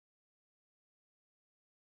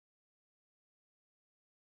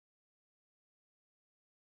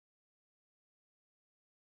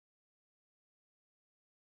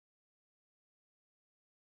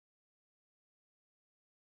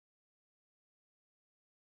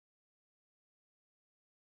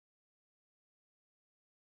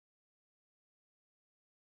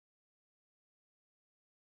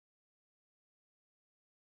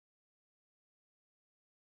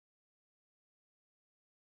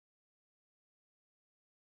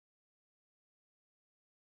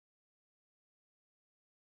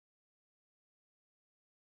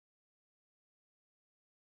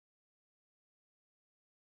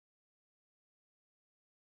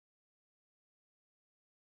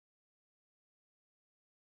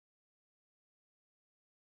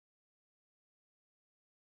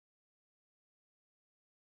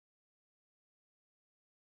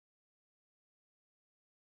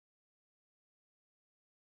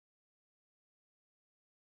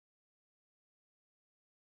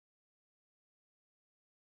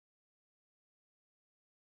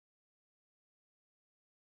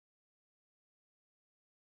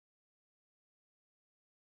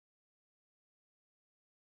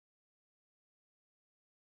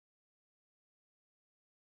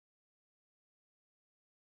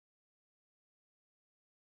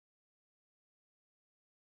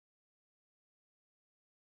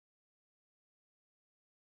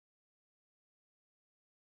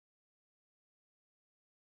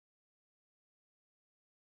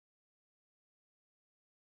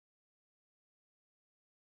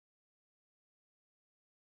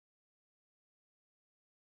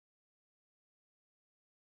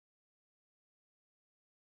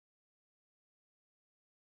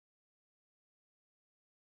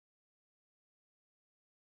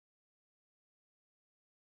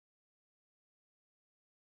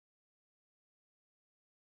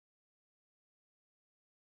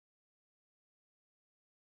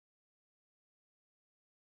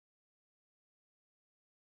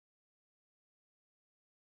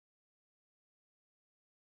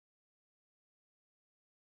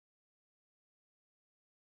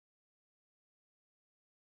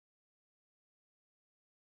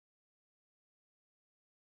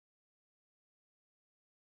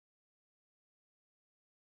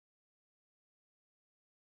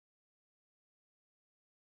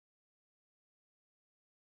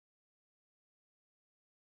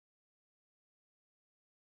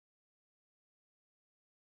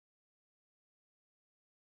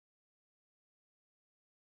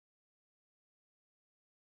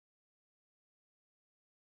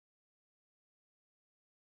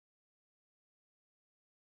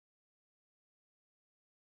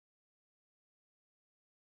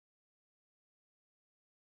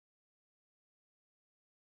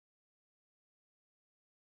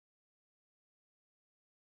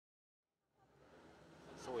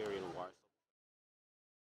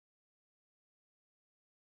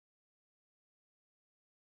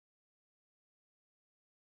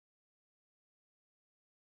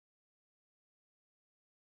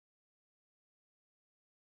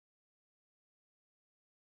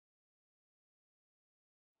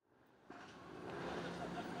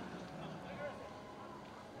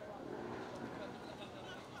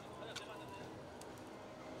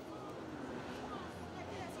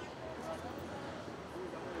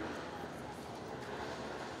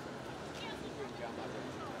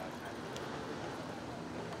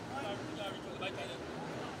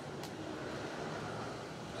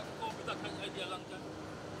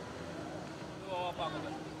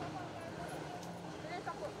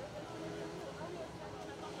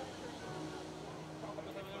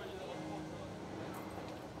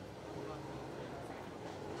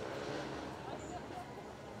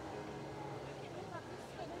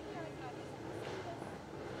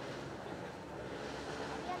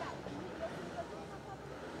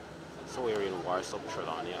So we're in Warsop,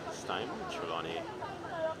 Trelawny at this time. Trelawny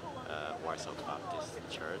Warsop Baptist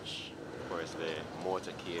Church. Of course, the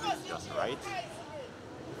motorcade is just right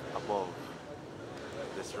above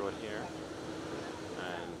this road here.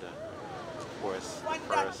 And of course,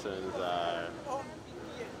 the persons are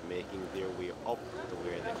making their way up to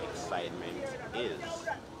where the excitement is.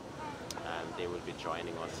 And they will be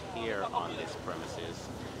joining us here on this premises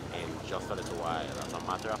in just a little while. As a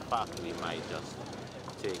matter of fact, we might just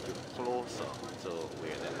take you closer to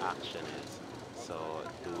where the action is. So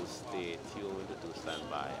do stay tuned, do stand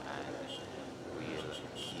by, and we'll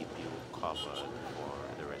keep you covered for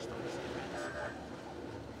the rest of this event.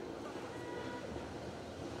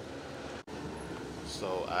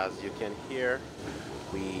 So as you can hear,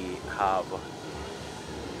 we have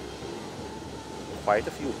quite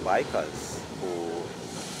a few bikers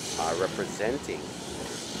who are representing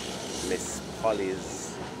Miss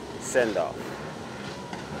Polly's send-off.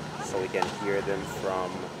 So we can hear them from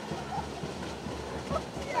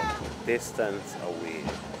a distance away.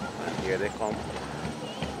 And here they come,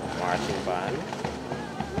 marching band,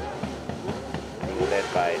 being led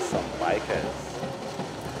by some bikers.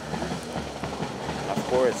 Of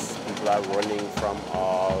course, people are running from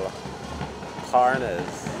all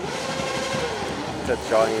corners to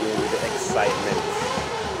join in the excitement.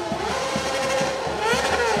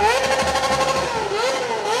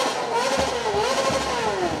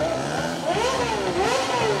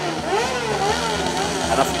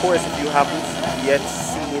 And of course, if you haven't yet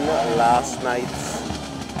seen last night's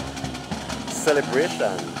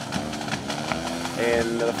celebration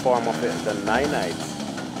in the form of the 9 nights,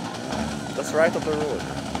 that's right up the road.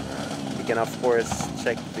 You can of course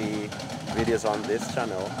check the videos on this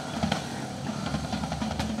channel,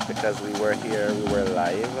 because we were here, we were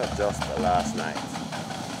live just last night.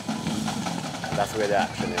 That's where the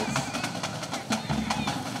action is.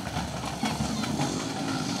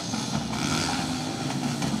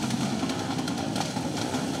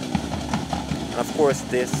 And of course,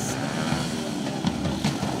 this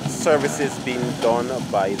service is being done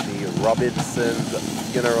by the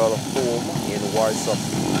Robinson's Funeral Home in Warsop,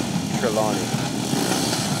 Trelawny.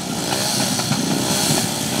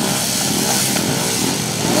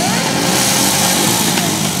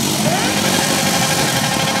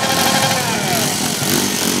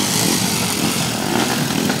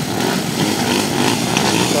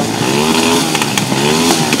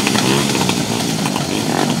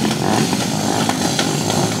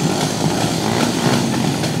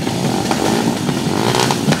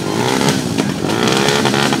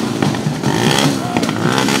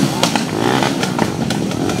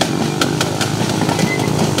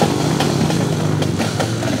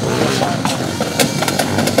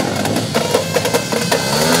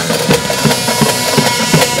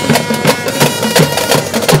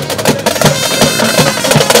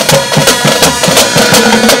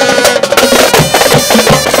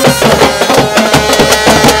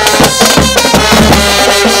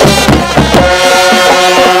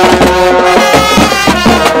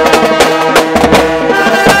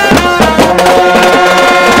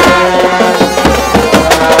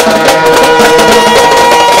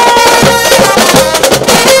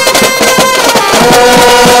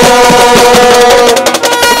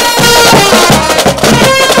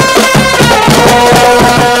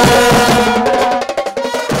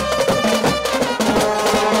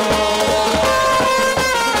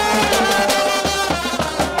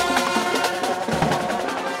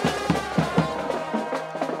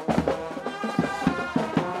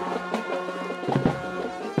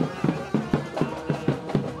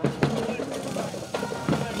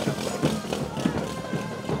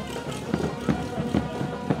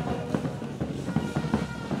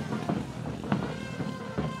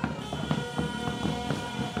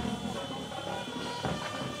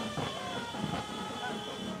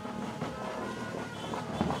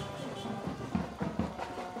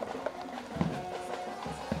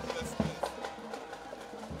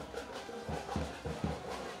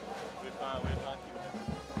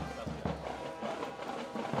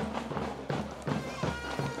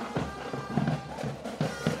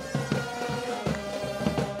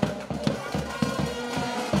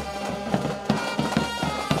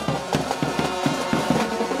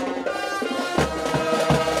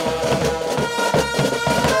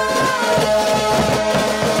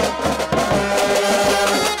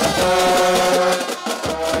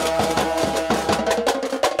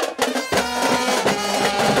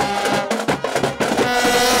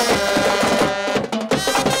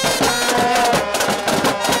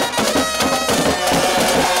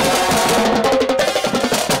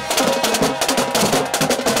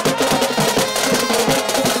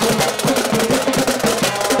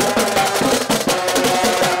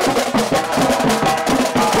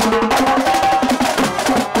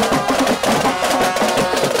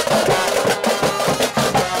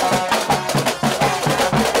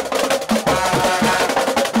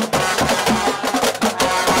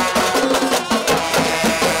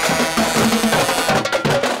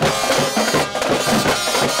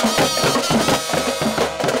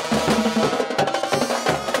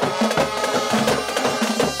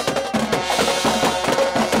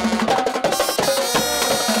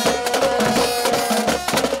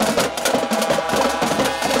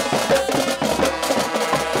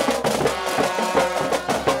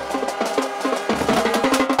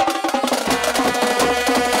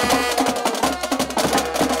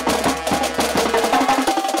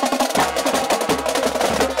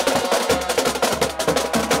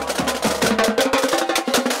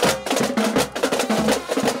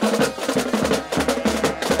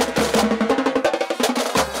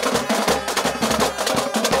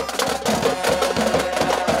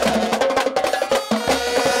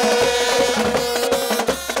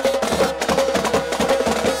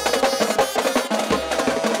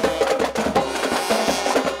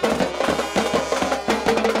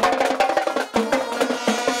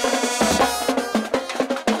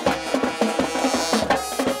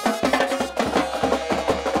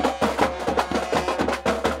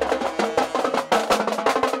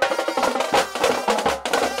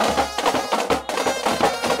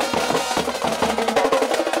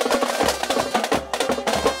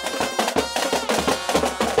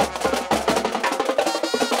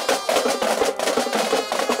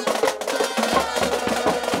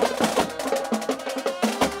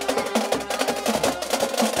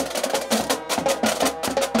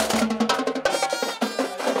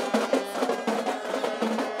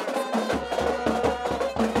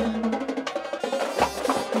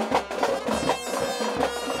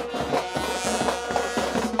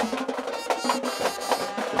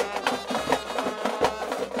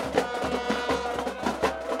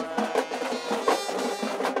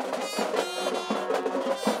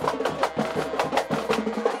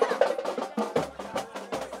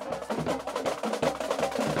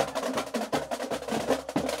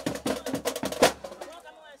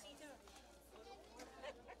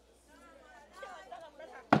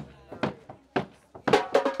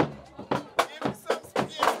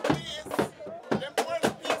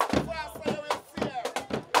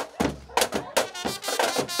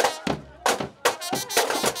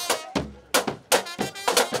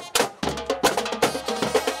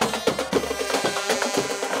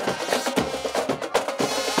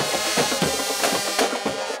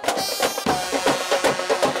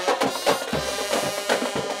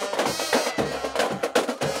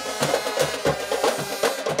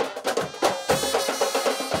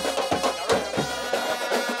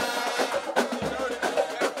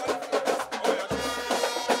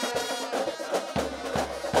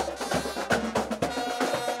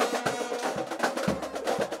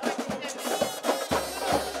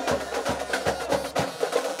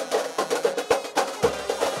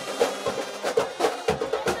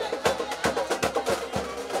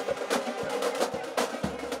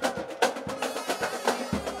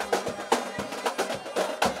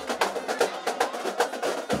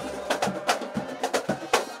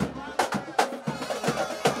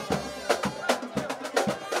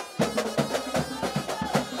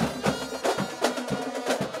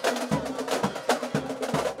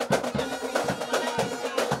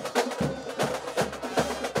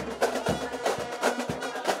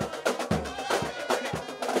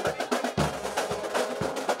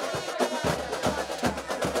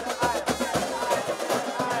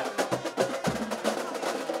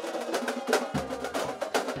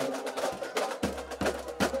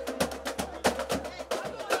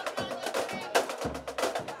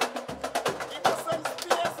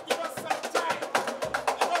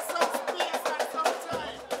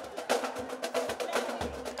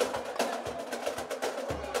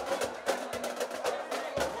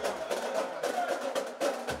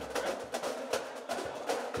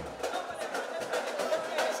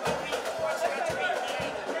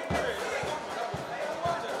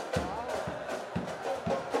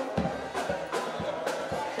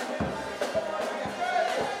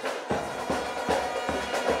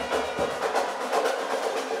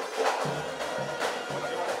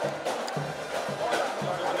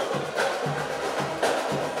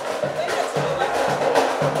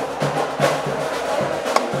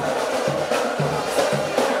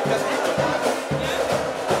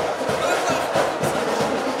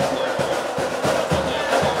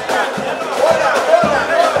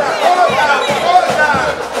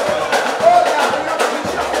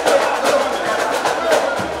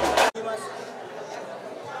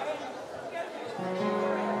 Sorry.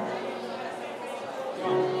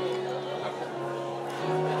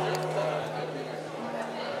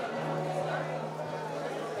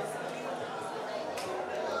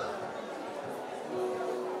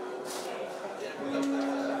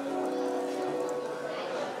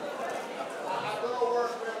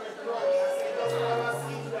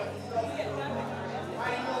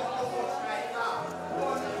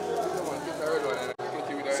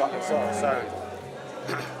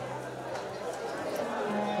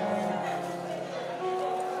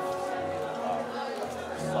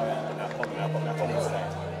 Sorry, I'm coming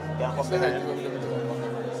inside. Yeah, I'm coming.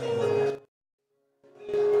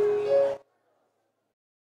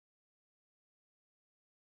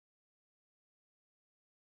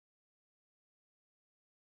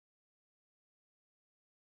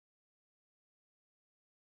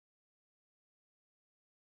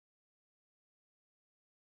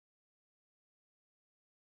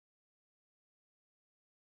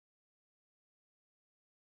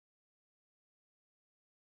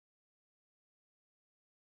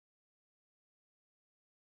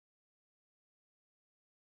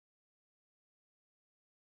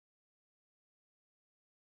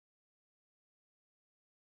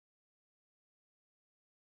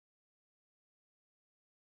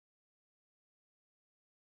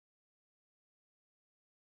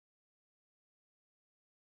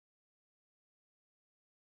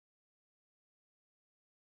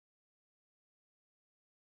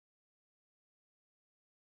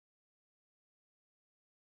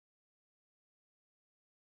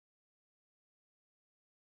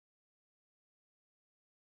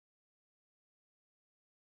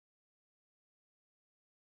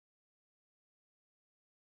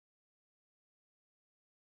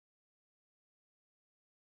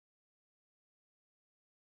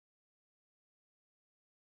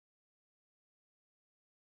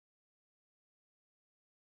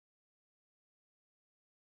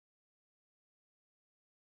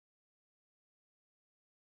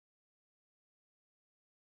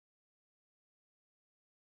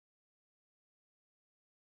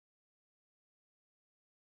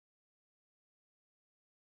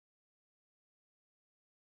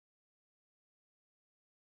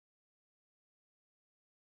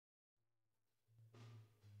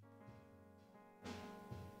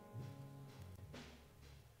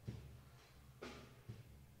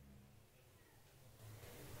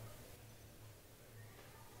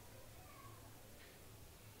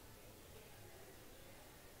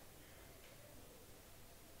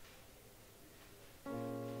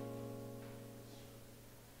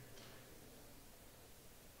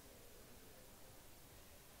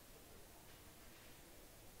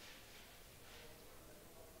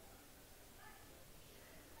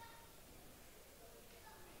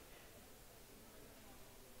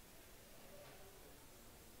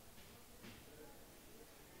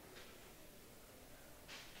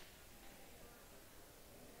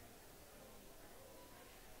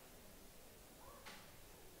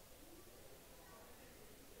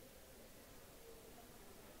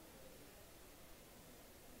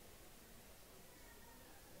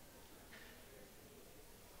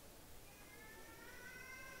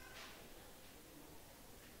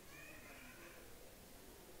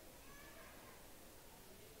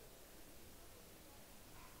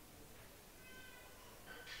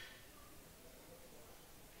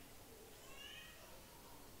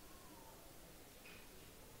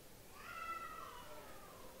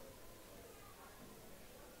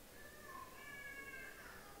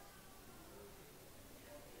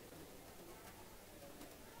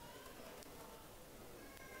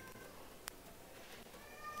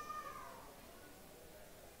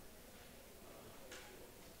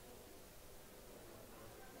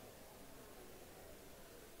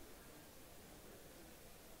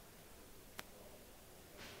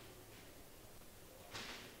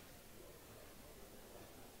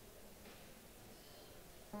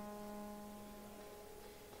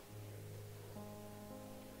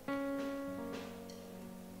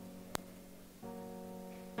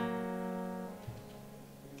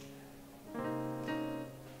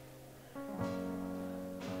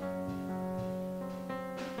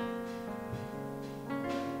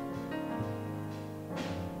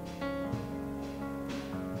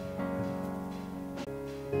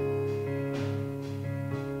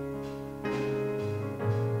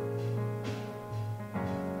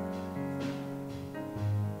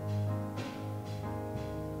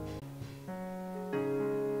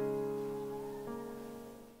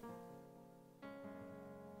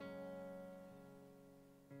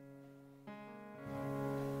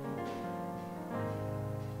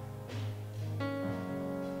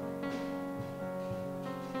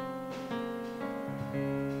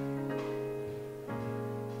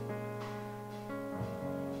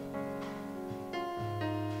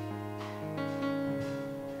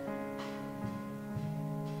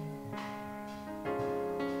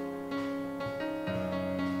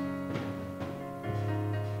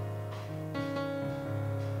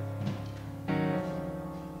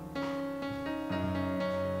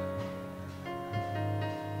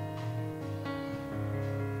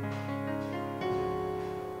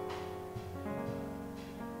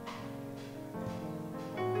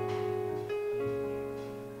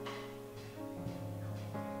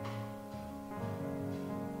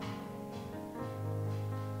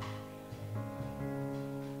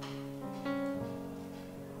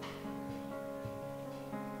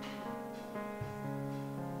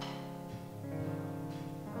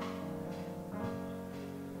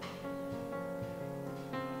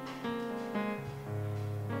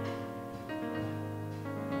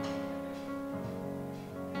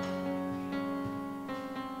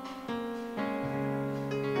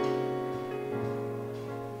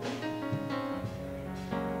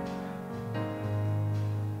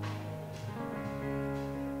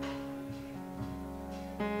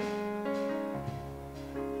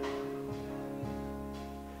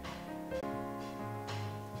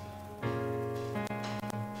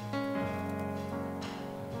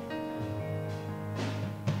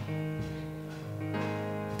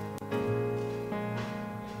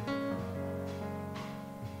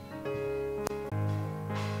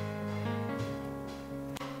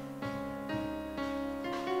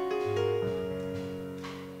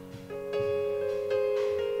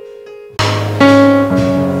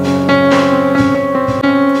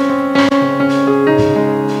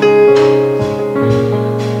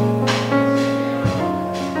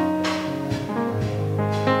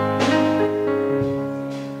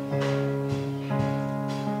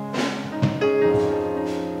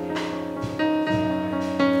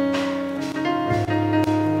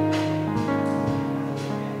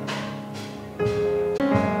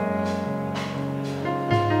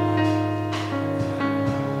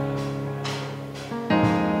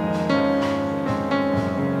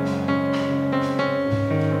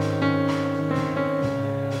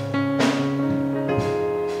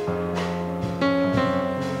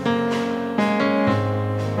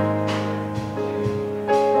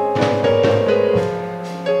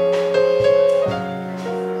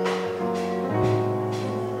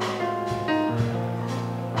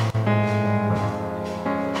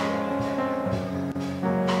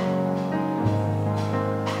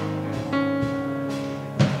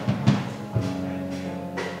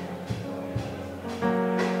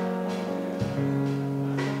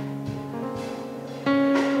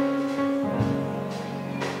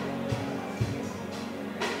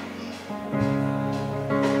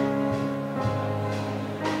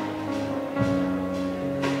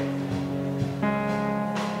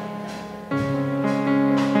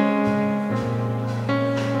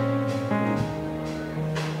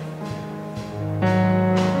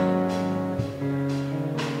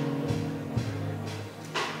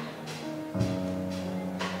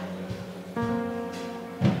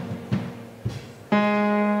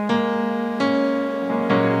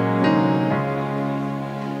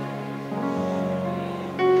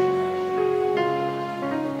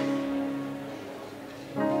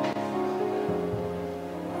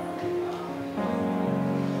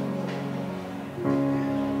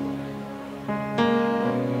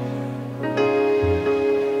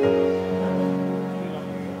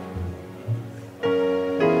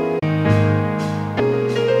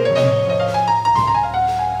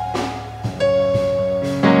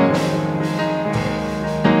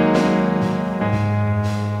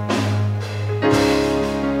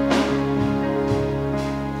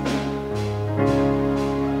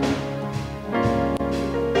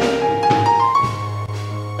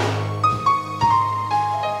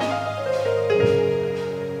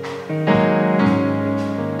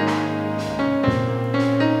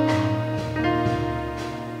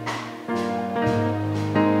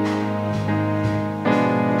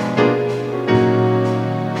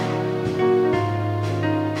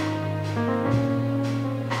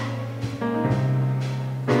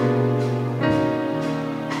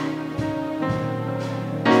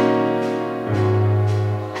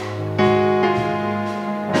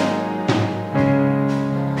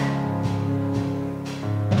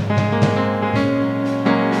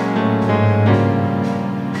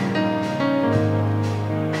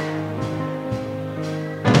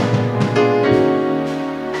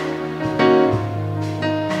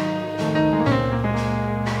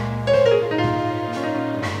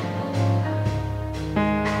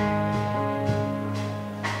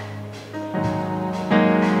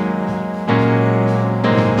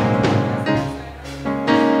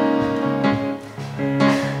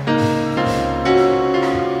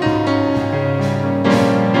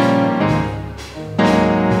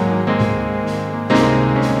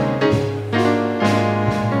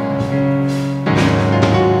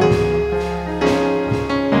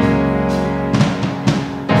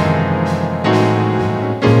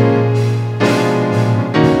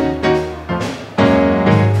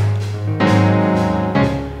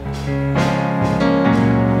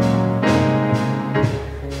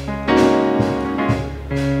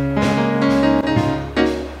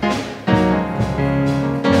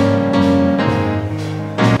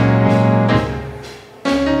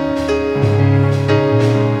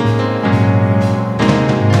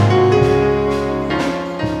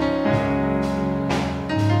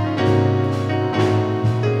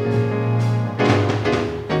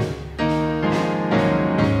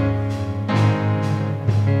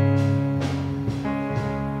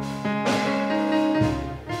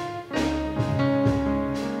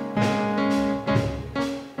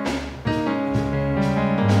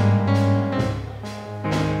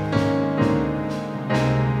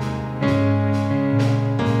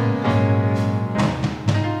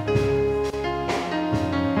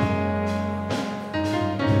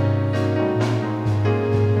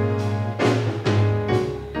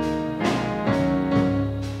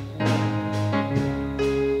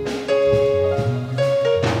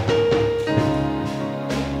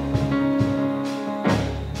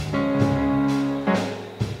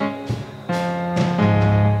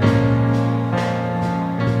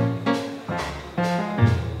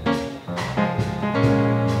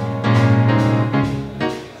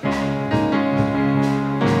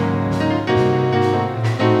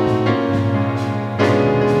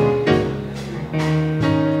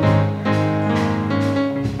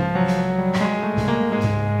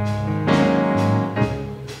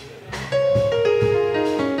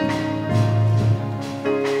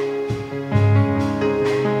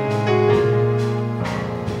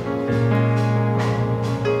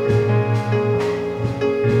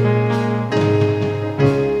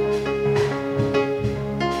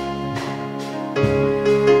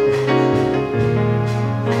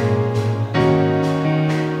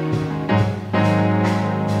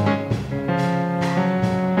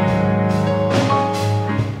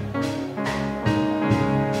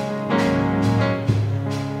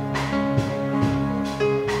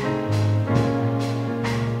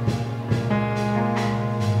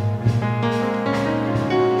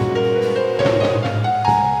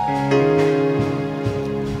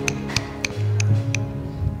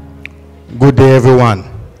 Good day, everyone.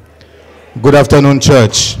 Good afternoon,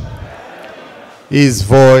 church. His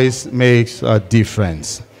voice makes a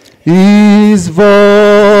difference. His voice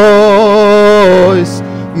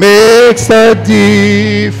makes a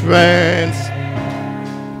difference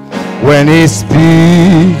when he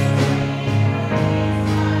speaks.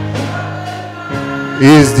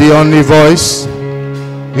 He's the only voice.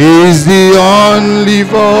 He's the only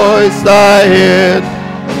voice I hear.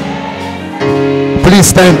 Please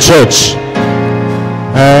stand, church.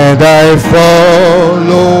 And I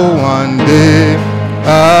follow one day.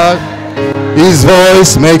 His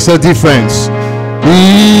voice makes a difference.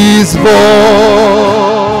 His voice.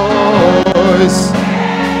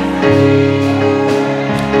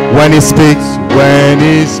 When he speaks,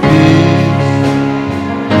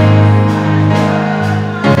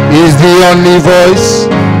 he's the only voice.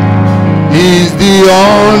 He's the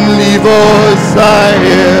only voice I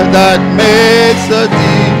hear that makes a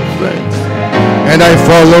difference. And I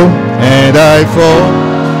follow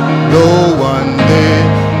one day.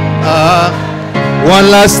 One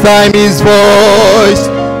last time, his voice.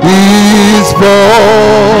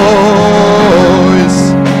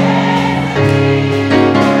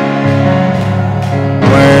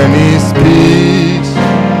 When he speaks,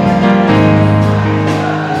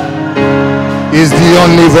 is the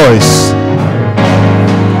only voice.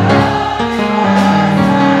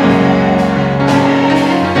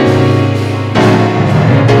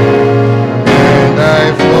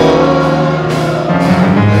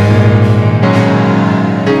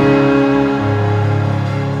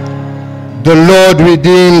 The Lord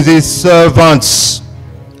redeems his servants.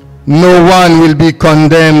 No one will be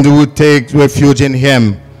condemned who takes refuge in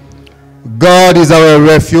him. God is our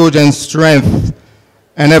refuge and strength,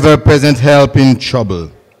 and ever-present help in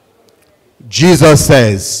trouble. Jesus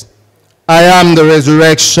says, I am the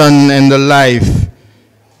resurrection and the life.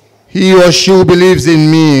 He or she who believes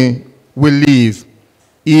in me will live,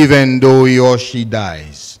 even though he or she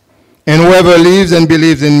dies. And whoever lives and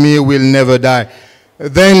believes in me will never die.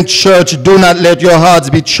 Then, church, do not let your hearts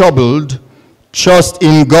be troubled. Trust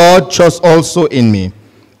in God, trust also in me.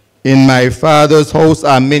 In my Father's house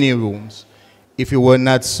are many rooms. If it were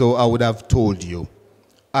not so, I would have told you.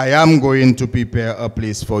 I am going to prepare a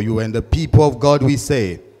place for you. And the people of God we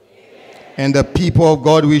say, amen. And the people of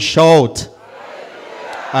God we shout,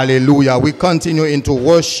 hallelujah. We continue into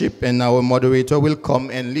worship, and our moderator will come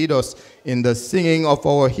and lead us in the singing of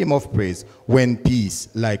our hymn of praise, When Peace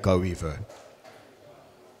Like a River.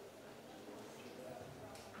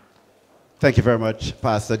 Thank you very much,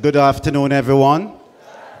 Pastor. Good afternoon, everyone.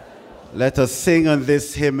 Let us sing on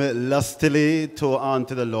this hymn lustily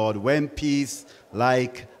unto the Lord, When Peace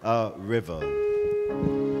Like a River.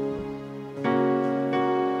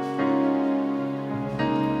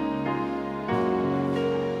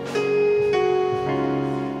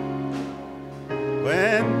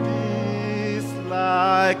 When peace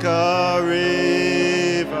like a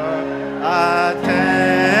river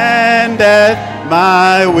attendeth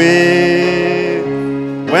my way,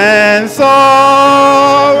 when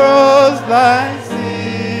sorrows like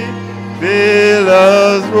sea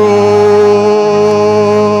billows roll,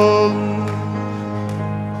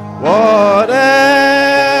 whatever,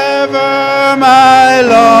 my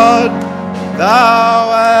Lord,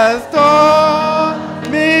 thou hast taught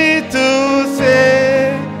me to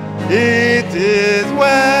say, it is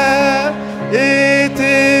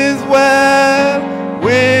well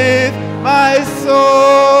with my soul.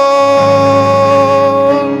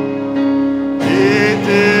 It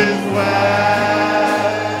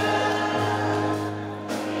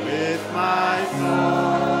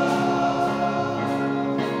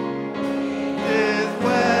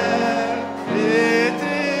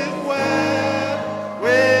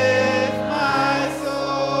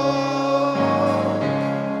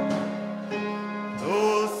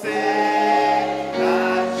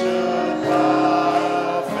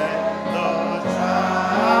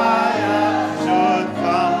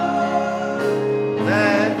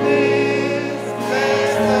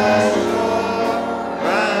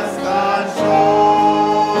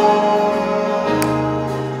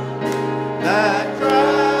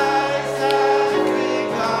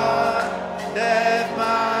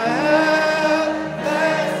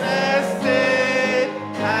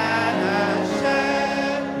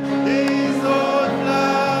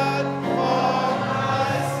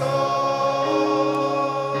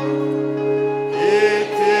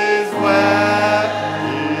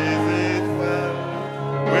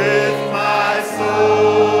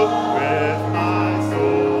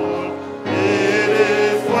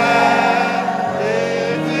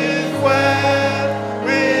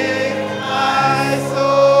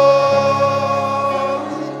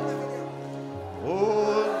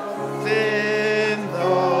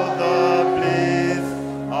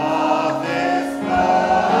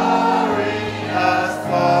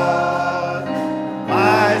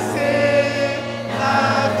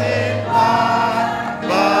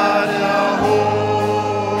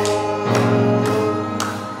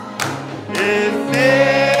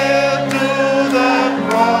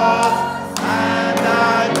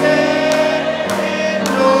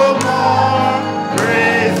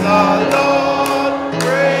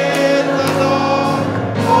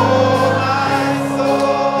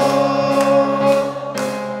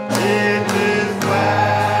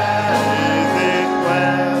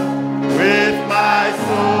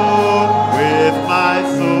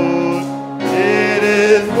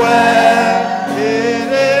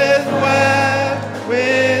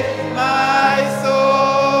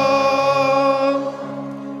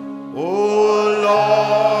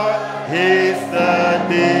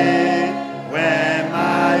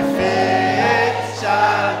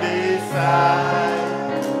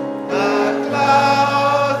sky, the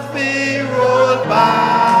clouds be rolled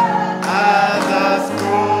back as a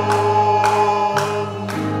scroll.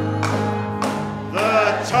 The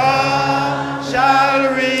trump shall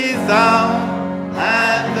resound,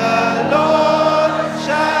 and the Lord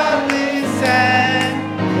shall descend.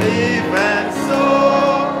 Even so,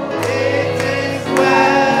 it is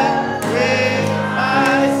well with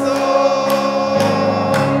my soul.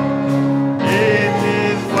 It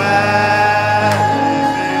is well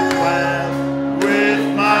with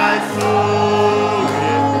my soul,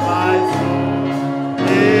 with my soul.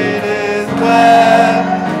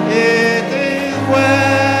 It is well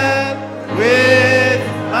with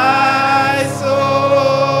my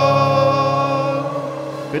soul.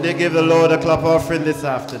 Could you give the Lord a clap offering this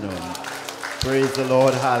afternoon? Praise the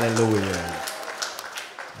Lord, hallelujah.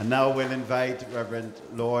 And now we'll invite Reverend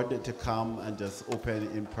Lord to come and just open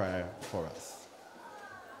in prayer for us.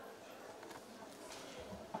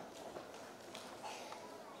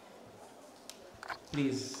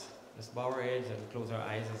 Please, let's bow our heads and close our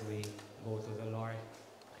eyes as we go to the Lord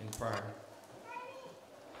in prayer.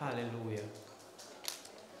 Hallelujah.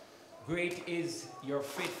 Great is your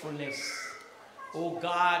faithfulness, O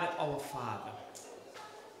God, our Father.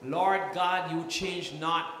 Lord God, you change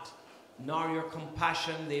not, nor your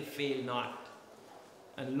compassion they fail not.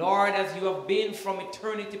 And Lord, as you have been from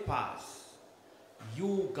eternity past,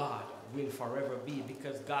 you, God, will forever be,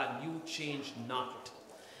 because God, you change not.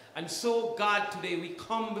 And so, God, today we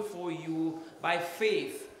come before you by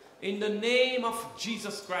faith in the name of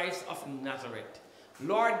Jesus Christ of Nazareth.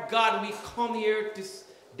 Lord God, we come here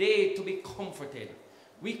today to be comforted.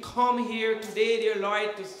 We come here today, dear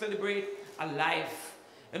Lord, to celebrate a life.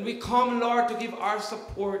 And we come, Lord, to give our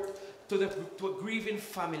support to a grieving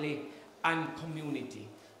family and community.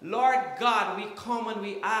 Lord God, we come and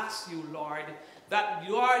we ask you, Lord, that,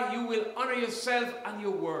 Lord, you will honor yourself and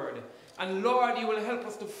your word. And Lord, you will help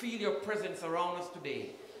us to feel your presence around us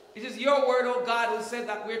today. It is your word, oh God, who said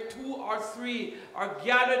that where 2 or 3 are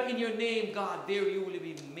gathered in your name, God, there you will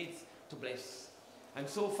be midst to bless. And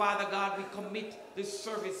so, Father God, we commit this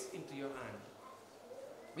service into your hand.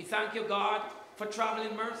 We thank you, God, for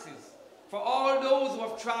traveling mercies. For all those who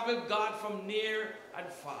have traveled, God, from near and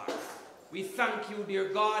far. We thank you, dear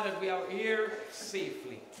God, that we are here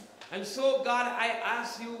safely. And so, God, I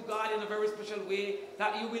ask you, God, in a very special way,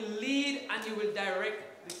 that you will lead and you will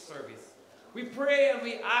direct this service. We pray and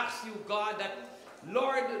we ask you, God, that,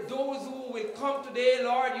 Lord, those who will come today,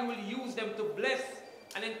 Lord, you will use them to bless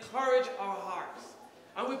and encourage our hearts.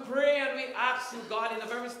 And we pray and we ask you, God, in a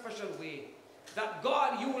very special way, that,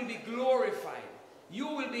 God, you will be glorified. You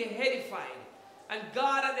will be edified. And,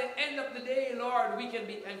 God, at the end of the day, Lord, we can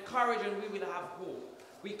be encouraged and we will have hope.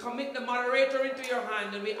 We commit the moderator into your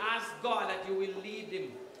hand and we ask, God, that you will lead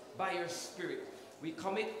him by your Spirit. We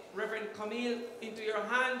commit Reverend Camille into your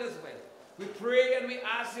hand as well. We pray and we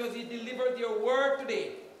ask you as he delivered your word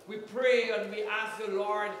today. We pray and we ask you,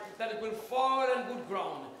 Lord, that it will fall on good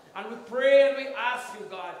ground. And we pray and we ask you,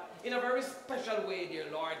 God, in a very special way, dear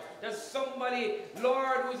Lord, that somebody,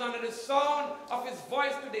 Lord, who's under the sound of his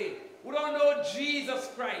voice today, who don't know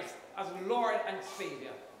Jesus Christ as Lord and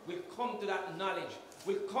Savior, will come to that knowledge,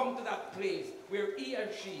 will come to that place where he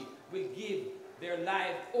and she will give their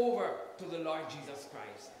life over to the Lord Jesus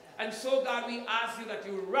Christ. And so, God, we ask you that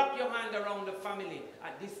you will wrap your hand around the family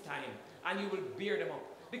at this time and you will bear them up.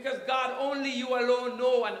 Because, God, only you alone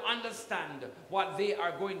know and understand what they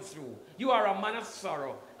are going through. You are a man of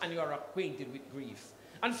sorrow and you are acquainted with grief.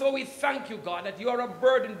 And so we thank you, God, that you are a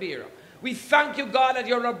burden bearer. We thank you, God, that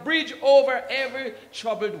you're a bridge over every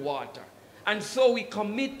troubled water. And so we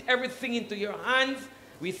commit everything into your hands.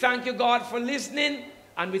 We thank you, God, for listening.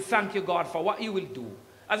 And we thank you, God, for what you will do.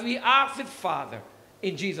 As we ask it, Father,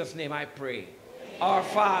 in Jesus' name I pray. Amen. Our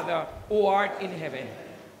Father, who art in heaven,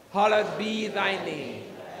 hallowed be thy name.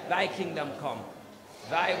 Thy kingdom come.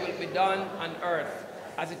 Thy will be done on earth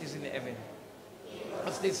as it is in heaven. Give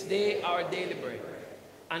us this day our daily bread.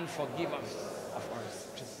 And forgive us of our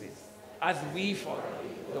trespasses, as we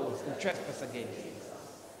forgive those who trespass against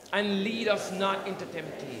us. And lead us not into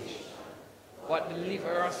temptation, but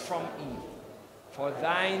deliver us from evil. For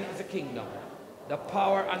thine is the kingdom, the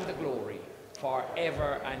power and the glory,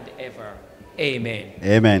 forever and ever. Amen.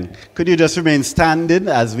 Amen. Could you just remain standing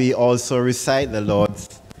as we also recite the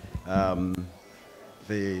Lord's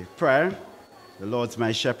the prayer? The Lord's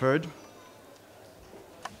my shepherd.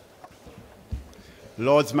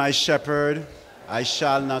 Lord's my shepherd, I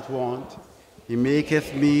shall not want. He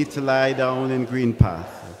maketh me to lie down in green paths.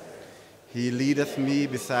 He leadeth me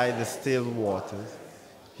beside the still waters.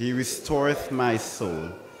 He restoreth my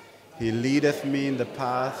soul. He leadeth me in the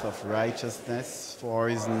path of righteousness for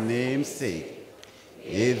his name's sake.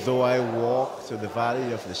 Yea, though I walk through the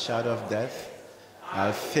valley of the shadow of death,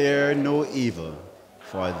 I'll fear no evil,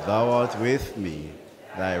 for thou art with me.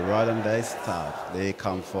 Thy rod and thy staff, they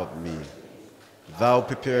comfort me. Thou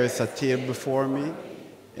preparest a table before me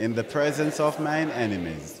in the presence of mine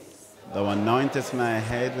enemies. Thou anointest my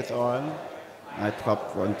head with oil, my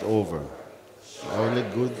cup runneth over. Surely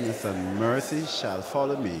goodness and mercy shall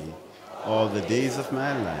follow me all the days of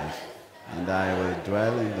my life, and I will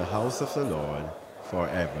dwell in the house of the Lord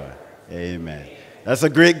forever. Amen. That's a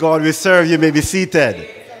great God we serve. You may be seated.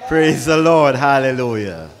 Praise the Lord.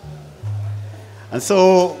 Hallelujah. And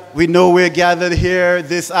so we know we're gathered here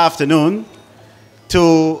this afternoon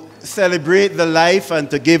to celebrate the life and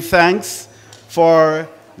to give thanks for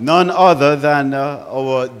none other than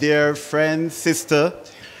our dear friend, sister,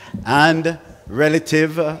 and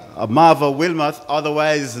relative, Marva Wilmoth,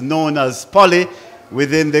 otherwise known as Polly,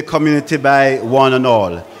 within the community by one and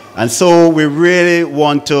all. And so we really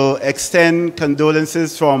want to extend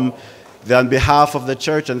condolences on behalf of the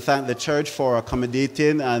church and thank the church for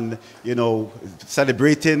accommodating and,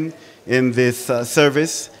 celebrating in this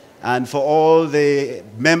service. And for all the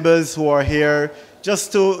members who are here,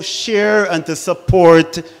 just to share and to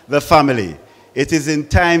support the family. It is in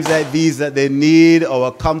times like these that they need our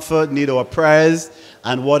comfort, need our prayers,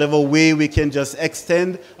 and whatever way we can just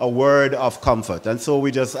extend a word of comfort. And so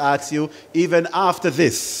we just ask you, even after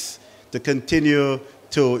this, to continue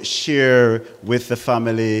to share with the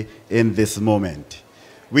family in this moment.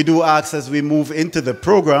 We do ask as we move into the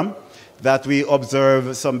program that we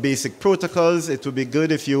observe some basic protocols. It would be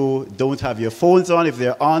good if you don't have your phones on. If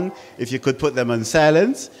they're on, if you could put them on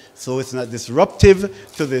silence so it's not disruptive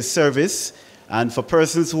to the service. And for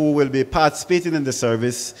persons who will be participating in the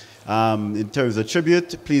service, in terms of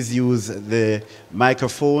tribute, please use the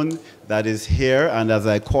microphone that is here. And as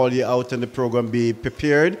I call you out in the program, be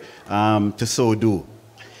prepared to so do.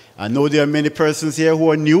 I know there are many persons here who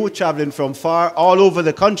are new, traveling from far, all over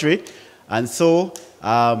the country. And so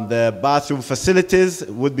the bathroom facilities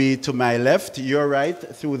would be to my left, your right,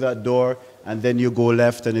 through that door. And then you go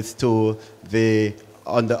left and it's to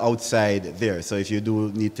on the outside there. So if you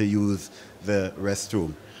do need to use the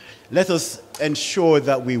restroom. Let us ensure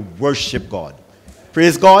that we worship God.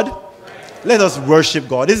 Praise God. Let us worship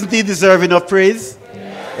God. Isn't he deserving of praise?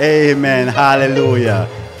 Amen. Hallelujah.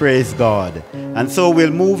 Praise God. And so we'll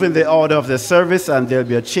move in the order of the service, and there'll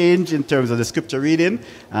be a change in terms of the scripture reading,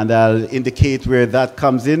 and I'll indicate where that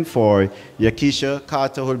comes in for Yakisha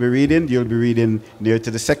Carter, who will be reading. You'll be reading near to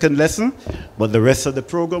the second lesson, but the rest of the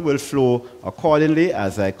program will flow accordingly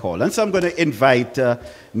as I call. And so I'm going to invite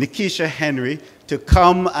Nikisha Henry to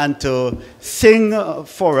come and to sing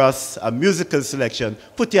for us a musical selection.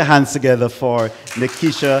 Put your hands together for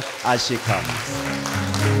Nikisha as she comes.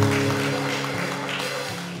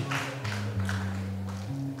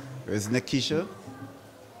 Where's Nikisha?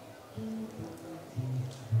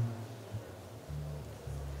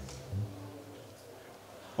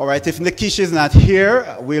 All right, if Nikisha is not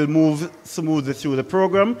here, we'll move smoothly through the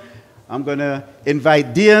program. I'm going to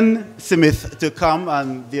invite Dian Smith to come,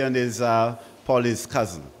 and Dian is Polly's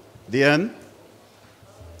cousin. Dian,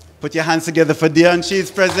 put your hands together for Dian. She's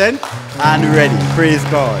present and ready. Praise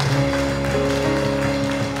God.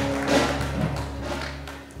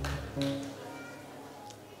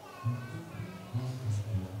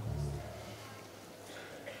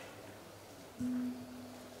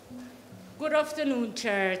 Good afternoon,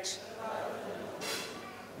 church.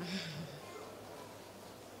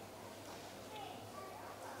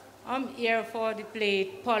 I'm here for the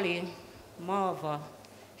plate Polly, Marva.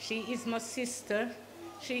 She is my sister.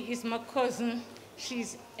 She is my cousin.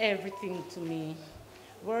 She's everything to me.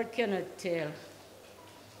 Word cannot tell.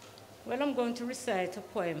 Well, I'm going to recite a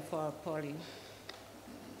poem for Polly.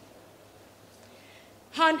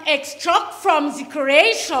 An extract from the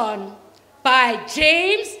creation by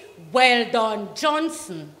James Weldon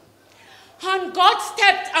Johnson. And God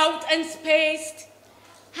stepped out and spaced,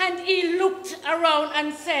 and he looked around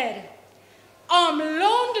and said, I'm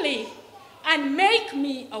lonely, and make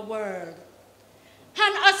me a world.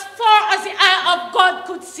 And as far as the eye of God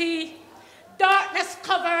could see, darkness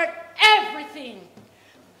covered everything,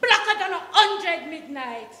 blacker than 100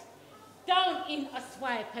 midnight, down in a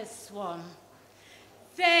swiper's swarm.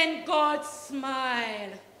 Then God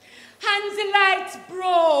smiled, and the light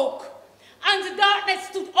broke, and the darkness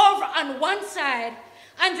stood over on one side,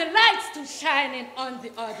 and the light stood shining on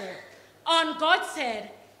the other. And God said,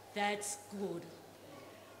 that's good.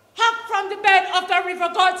 Up from the bed of the river,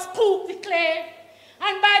 God scooped the clay,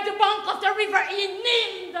 and by the bank of the river he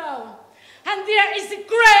kneeled down, And there is the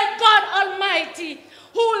great God Almighty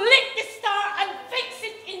who lit the star and fixed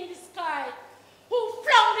it in the sky, who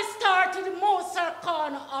flung the star to the most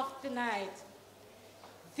corner of the night.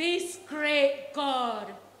 This great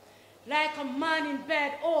God, like a man in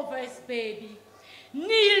bed over his baby,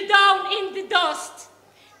 kneeled down in the dust,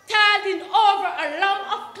 tiled over a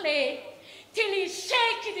lump of clay, till he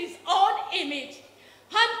shaken his own image.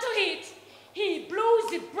 Unto it he blew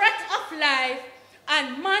the breath of life,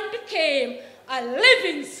 and man became a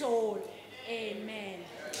living soul. Amen.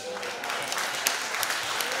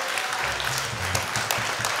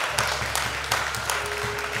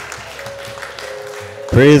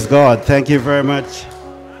 Praise God. Thank you very much,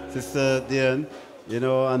 Sister Diane. You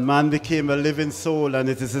know, and man became a living soul, and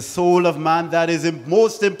it is the soul of man that is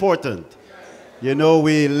most important. You know,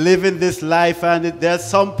 we live in this life, and there's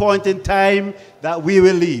some point in time that we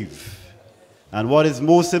will leave. And what is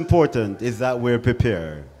most important is that we're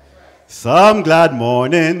prepared. Some glad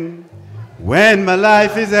morning, when my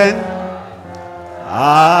life is end,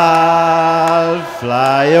 I'll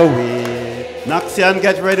fly away. Naxian,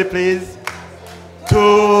 get ready, please.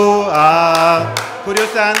 Could you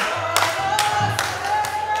stand?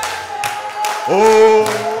 Oh,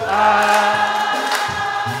 I'll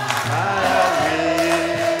fly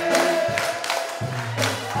away.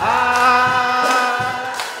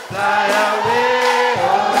 I'll fly away,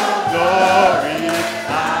 oh glory.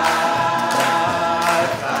 I'll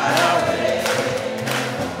fly away.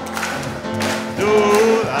 To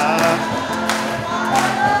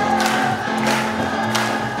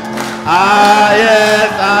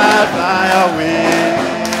yes, I'll fly away.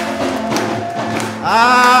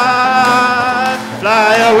 I'll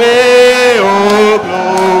fly away, oh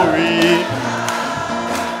glory.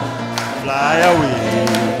 Fly away.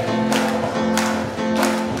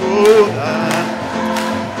 Oh,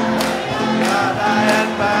 by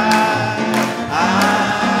and by,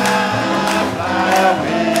 I'll fly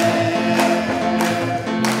away.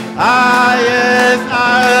 Ah, yes,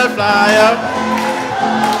 I'll fly away.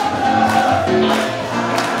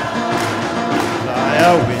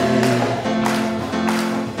 Away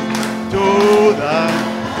to the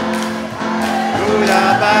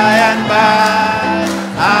by and by.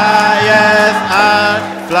 Ah, yes, I'll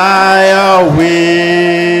fly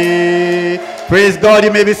away. Praise God,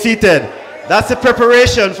 you may be seated. That's a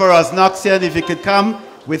preparation for us. Noxian, if you could come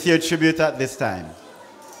with your tribute at this time.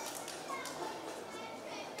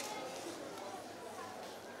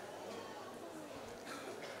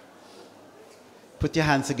 Put your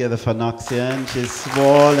hands together for Noxian. She's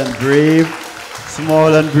small and brave.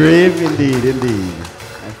 Small and brave, indeed, indeed.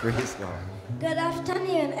 And praise God. Good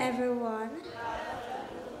afternoon, everyone.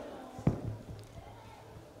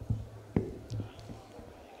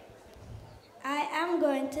 I am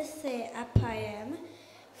going to say a poem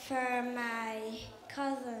for my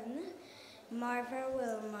cousin, Marva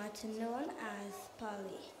Wilmoth, known as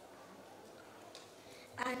Polly.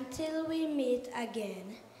 Until we meet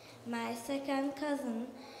again, my second cousin,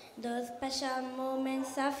 those special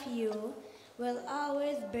moments of you will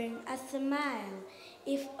always bring a smile.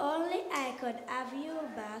 If only I could have you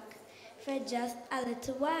back for just a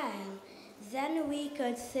little while. Then we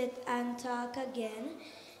could sit and talk again,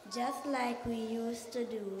 just like we used to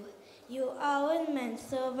do. You always meant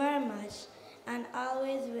so very much, and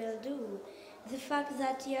always will do. The fact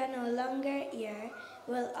that you're no longer here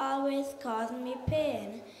will always cause me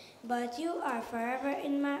pain, but you are forever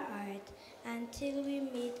in my heart until we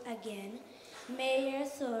meet again. May your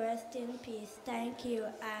soul rest in peace. Thank you,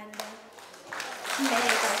 and may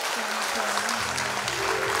God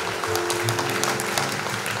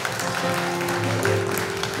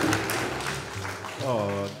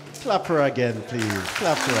Oh, clap her again, please.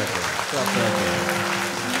 Clap her again. Clap her again.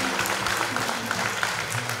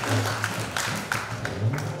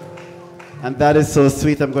 And that is so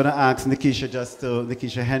sweet. I'm going to ask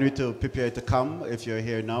Nikisha Henry to prepare to come if you're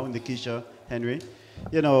here now. Nikisha Henry.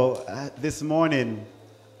 You know, this morning,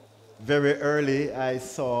 very early, I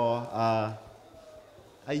saw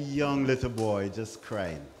a young little boy just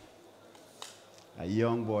crying. A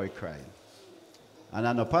young boy crying. And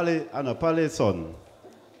I know Polly's son.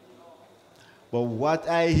 But what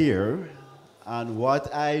I hear and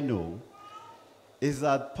what I know is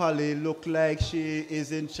that Polly looked like she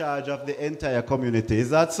is in charge of the entire community. Is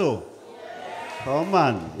that so? Yes. Come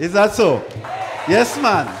on. Is that so? Yes,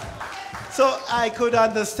 man. So I could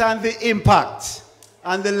understand the impact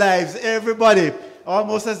on the lives. Everybody,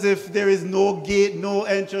 almost as if there is no gate, no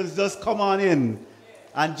entrance, just come on in.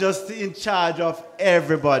 And just in charge of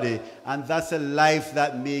everybody. And that's a life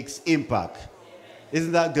that makes impact.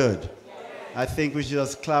 Isn't that good? I think we should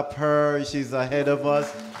just clap her. She's ahead of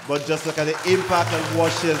us. But just look at the impact of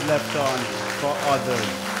what she has left on for others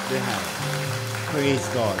behind. Praise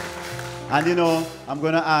God. And you know, I'm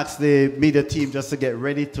going to ask the media team just to get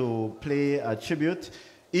ready to play a tribute.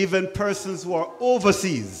 Even persons who are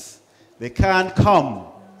overseas, they can't come,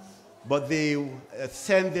 but they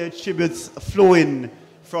send their tributes flowing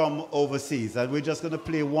from overseas. And we're just going to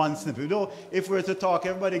play one snippet. You know, if we were to talk,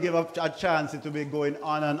 everybody give up a chance, it will be going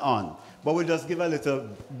on and on. But we'll just give a little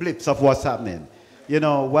blips of what's happening. You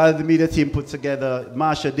know, while the media team put together,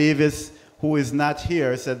 Marsha Davis, who is not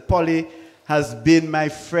here, said, Polly has been my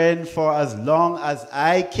friend for as long as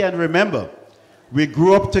I can remember. We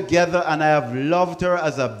grew up together and I have loved her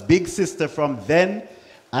as a big sister from then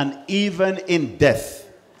and even in death.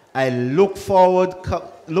 I look forward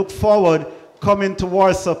coming to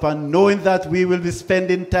Warsop and knowing that we will be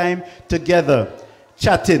spending time together,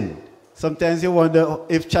 chatting. Sometimes you wonder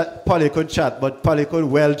if Polly could chat, but Polly could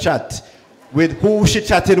well chat. With who she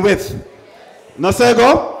chatting with? No, say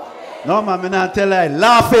go? No, ma'am, I not tell her.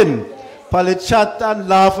 Laughing. Polly chat and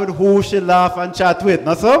laugh with who she laugh and chat with.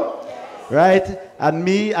 No, so? Right? And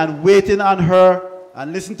me and waiting on her.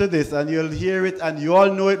 And listen to this, and you'll hear it, and you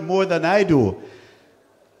all know it more than I do.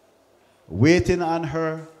 Waiting on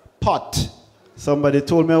her pot. Somebody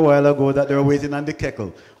told me a while ago that they were waiting on the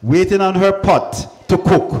kettle. Waiting on her pot to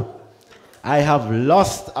cook. I have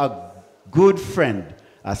lost a good friend,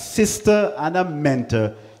 a sister and a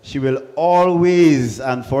mentor. She will always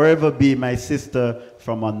and forever be my sister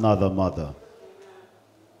from another mother.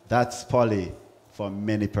 That's Polly for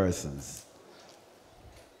many persons.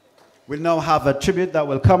 We'll now have a tribute that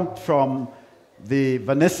will come from the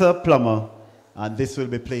Vanessa Plummer, and this will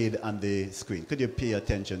be played on the screen. Could you pay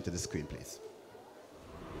attention to the screen, please?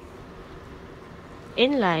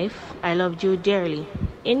 In life, I loved you dearly.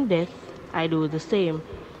 In death, I do the same.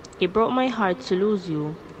 It broke my heart to lose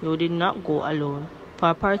you. You did not go alone, for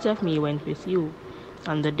a part of me went with you.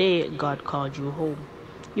 On the day God called you home,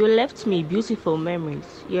 you left me beautiful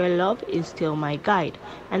memories. Your love is still my guide,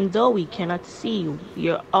 and though we cannot see you,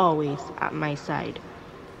 you're always at my side.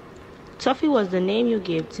 Tuffy was the name you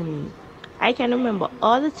gave to me. I can remember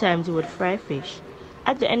all the times you would fry fish.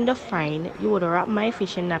 At the end of frying, you would wrap my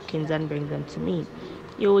fish in napkins and bring them to me.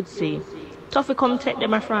 You would say, Tuffy, come take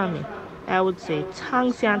them from me. I would say,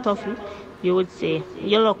 thanks, Aunt Tuffy. You would say,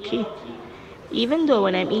 you're lucky. Even though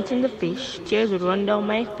when I'm eating the fish, tears would run down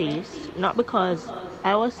my face, not because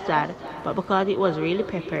I was sad, but because it was really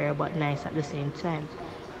peppery but nice at the same time.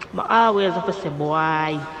 But I always have to say,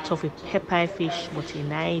 boy, Tuffy pepper fish, but it's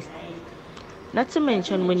nice. Not to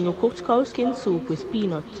mention when you cooked cow skin soup with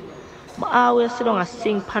peanut. But I always sit down and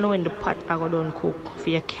sing pan when the pot I go done cook for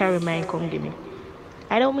you carry mine come give me.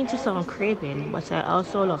 I don't mean to sound craving, but I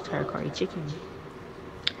also loved her curry chicken.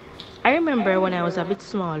 I remember when I was a bit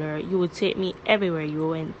smaller, you would take me everywhere you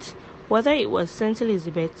went, whether it was St.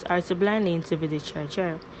 Elizabeth's or to Blind Lane to visit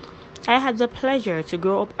church. I had the pleasure to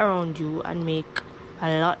grow up around you and make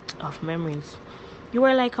a lot of memories. You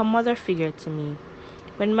were like a mother figure to me.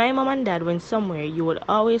 When my mom and dad went somewhere, you would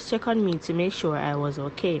always check on me to make sure I was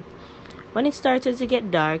okay. When it started to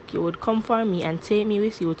get dark, you would come for me and take me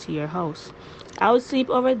with you to your house. I would sleep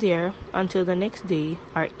over there until the next day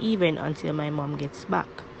or even until my mom gets back.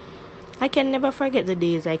 I can never forget the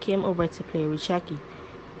days I came over to play with Shaki.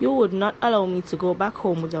 You would not allow me to go back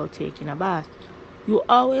home without taking a bath. You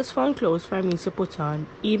always found clothes for me to put on,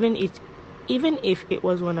 even if it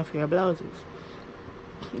was one of your blouses.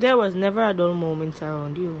 There was never a dull moment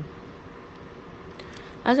around you.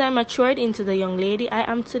 As I matured into the young lady I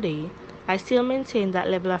am today, I still maintain that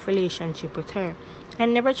level of relationship with her. I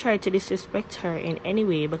never tried to disrespect her in any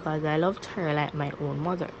way because I loved her like my own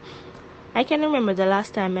mother. I can remember the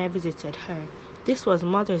last time I visited her. This was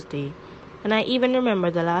Mother's Day, and I even remember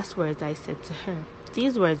the last words I said to her.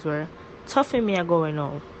 These words were, "Tuffy me a going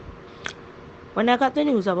now." When I got the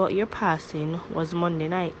news about your passing was Monday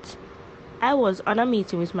night. I was on a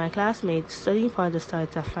meeting with my classmates studying for the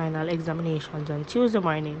start of final examinations on Tuesday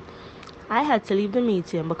morning. I had to leave the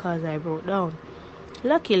meeting because I broke down.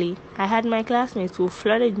 Luckily, I had my classmates who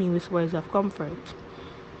flooded me with words of comfort.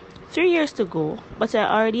 3 years to go, but I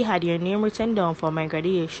already had your name written down for my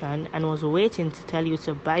graduation and was waiting to tell you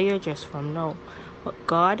to buy your dress from now. But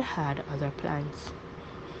God had other plans.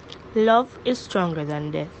 Love is stronger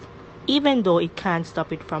than death, even though it can't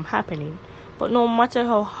stop it from happening. But no matter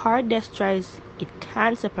how hard death tries, it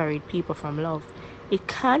can't separate people from love. It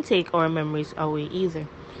can't take our memories away either.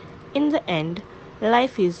 In the end,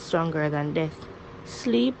 life is stronger than death.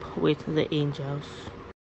 Sleep with the angels.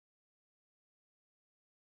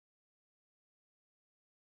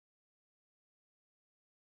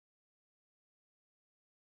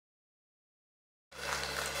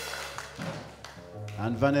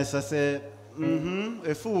 And Vanessa said,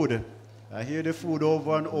 a food. I hear the food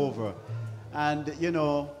over and over. And, you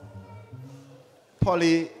know,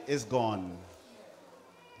 Polly is gone.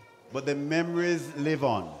 But the memories live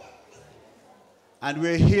on. And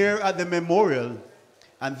we're here at the memorial.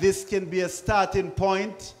 And this can be a starting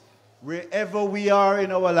point wherever we are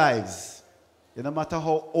in our lives. No matter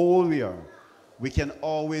how old we are, we can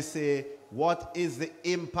always say, what is the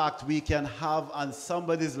impact we can have on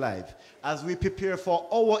somebody's life as we prepare for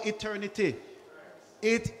our eternity?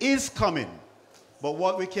 It is coming, but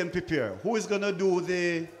what we can prepare. Who is going to do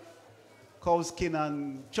the cow skin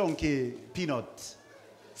and chunky peanut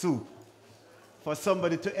soup for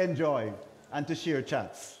somebody to enjoy and to share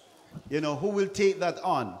chats? You know, who will take that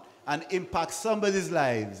on and impact somebody's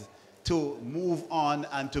lives to move on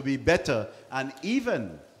and to be better and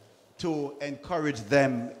even to encourage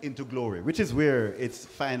them into glory, which is where it's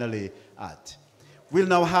finally at. We'll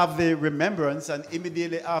now have the remembrance, and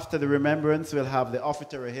immediately after the remembrance, we'll have the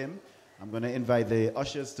offertory hymn. I'm going to invite the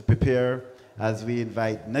ushers to prepare as we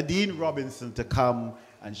invite Nadine Robinson to come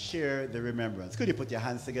and share the remembrance. Could you put your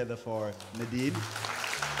hands together for Nadine?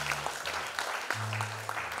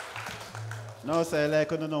 No, sir, I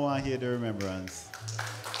couldn't know one hear the remembrance.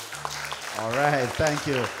 All right, thank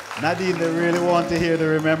you. Nadine, they really want to hear the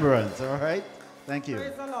remembrance, all right? Thank you.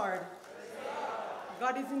 Praise the Lord.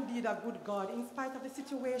 God is indeed a good God. In spite of the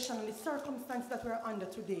situation and the circumstance that we're under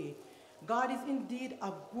today, God is indeed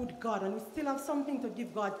a good God, and we still have something to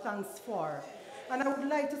give God thanks for. And I would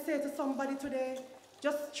like to say to somebody today,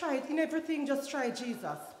 just try it in everything, just try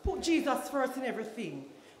Jesus. Put Jesus first in everything.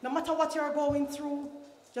 No matter what you're going through,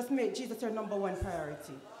 just make Jesus your #1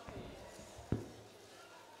 priority.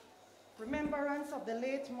 Remembrance of the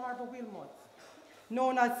late Marva Wilmoth,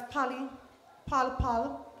 known as Polly,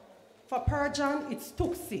 Pal. For Persian, it's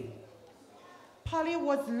Tuxi. Polly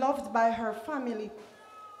was loved by her family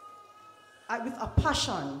with a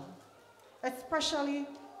passion, especially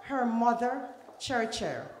her mother,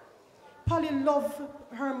 Cher. Polly loved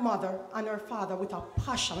her mother and her father with a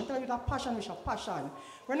passion. I'm telling you, with a passion.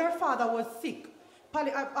 When her father was sick,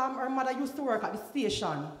 Polly, her mother used to work at the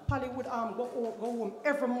station. Polly would go home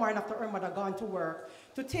every morning after her mother gone to work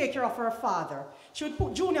to take care of her father. She would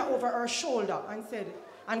put Junior over her shoulder and said,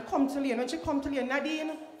 and come to Lane. When she come to Lane,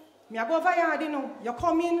 Nadine, me I go over yard, you know, you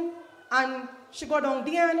come in, and she go down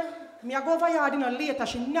there, me I go over yard, you know, later.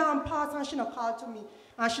 She now pass and she no call to me,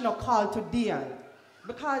 and she no call to Diane.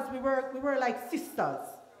 Because we were like sisters.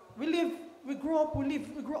 We grew up,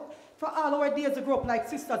 for all our days we grew up like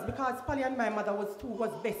sisters, because Polly and my mother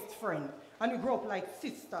was best friend, and we grew up like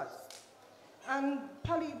sisters. And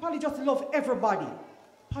Polly just loved everybody.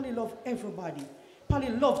 Polly loved everybody. Polly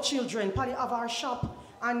loved children. Polly have our shop,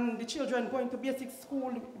 and the children going to basic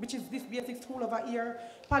school, which is this basic school over here.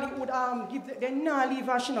 Polly would give them, they not leave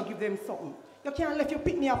her, she not give them something. You can't let your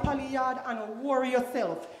picnic a Polly yard and worry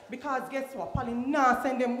yourself, because guess what? Polly not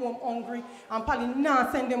send them home hungry, and Polly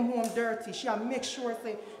not send them home dirty. She'll make sure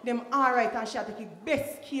say them all right, and she'll take the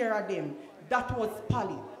best care of them. That was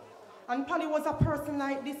Polly. And Polly was a person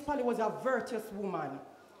like this. Polly was a virtuous woman.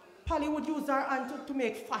 Polly would use her hand to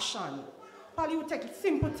make fashion. Polly would take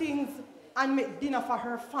simple things and make dinner for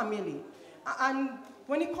her family. And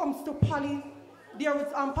when it comes to Polly, there was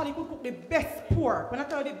Polly could cook the best pork. When I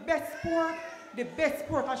tell you the best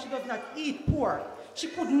pork, and she does not eat pork. She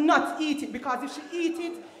could not eat it, because if she eat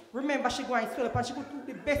it, remember she go and swell up, and she could cook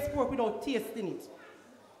the best pork without tasting it.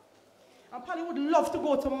 And Polly would love to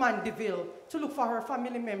go to Mandeville to look for her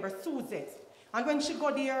family member, Suzette. And when she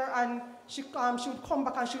go there, and she would come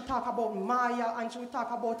back and she would talk about Maya, and she would talk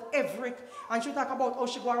about Everick, and she would talk about how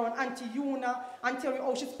she go around Auntie Una, and tell you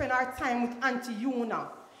how she spent her time with Auntie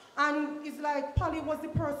Una. And it's like Polly was the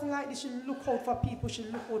person like this. She looked out for people, she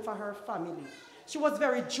looked out for her family. She was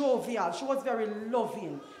very jovial, she was very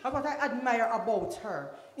loving. That's what I admire about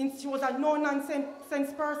her. She was a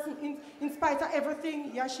no-nonsense person. In spite of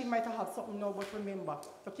everything, yeah, she might have something now, but remember,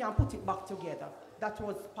 you can't put it back together. That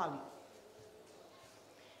was Polly.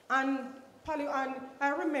 And Polly, and I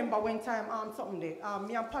remember one time,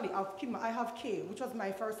 me and Polly I have Kay, which was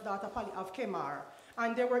my first daughter. Polly have Kemar.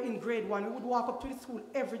 And they were in grade 1. We would walk up to the school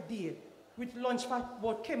every day with lunch for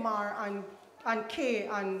both Kemar and Kay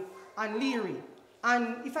and Leary.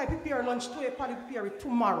 And if I prepare lunch today, Polly prepare it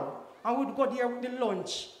tomorrow. And we'd go there with the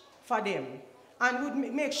lunch for them. And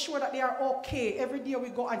we'd make sure that they are okay. Every day we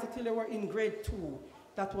go until they were in grade 2.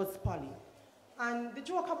 That was Polly. And the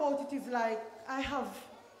joke about it is like, I have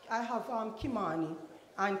Kimani,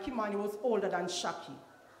 and Kimani was older than Shaki.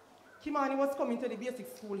 Kimani was coming to the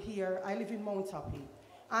basic school here. I live in Mount Happy.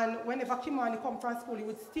 And whenever Kimani come from school, he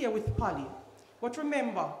would stay with Polly. But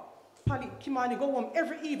remember, Kimani go home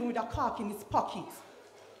every evening with a cork in his pocket.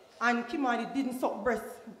 And Kimani didn't suck breast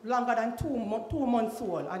longer than 2 months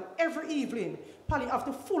old. And every evening, Polly have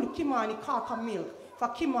to full Kimani cork of milk for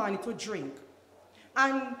Kimani to drink.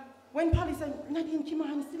 And when Polly said, Nadine,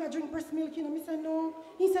 Kimani still drink breast milk, you know, I said, no.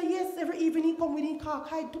 He said, yes, every evening he come with his cork,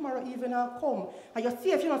 hide tomorrow evening I'll come. And you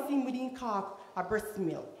see if you don't see him with his cork, a breast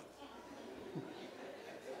milk.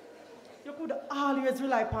 You could always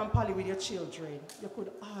rely upon Polly with your children. You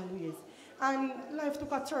could always. And life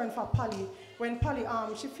took a turn for Polly. When Polly,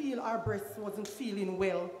 she feel her breast wasn't feeling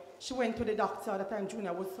well, she went to the doctor. At the time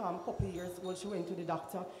Junior was a couple of years old, she went to the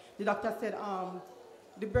doctor. The doctor said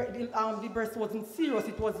the breast wasn't serious.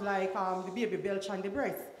 It was like the baby belch on the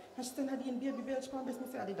breast. And she said, Nadine, baby belch on the breast.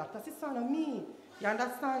 I said, the doctor said, son of me. You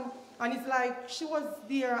understand? And it's like she was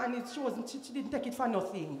there and she didn't take it for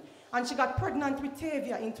nothing. And she got pregnant with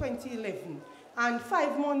Tavia in 2011. And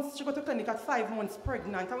 5 months, she got to clinic at 5 months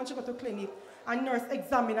pregnant. And when she got to clinic, a nurse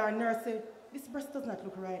examined her, nurse said, this breast does not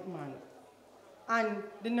look right, man. And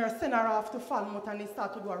the nurse sent her off to Wilmoth and they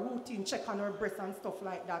started to do a routine check on her breast and stuff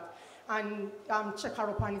like that. And check her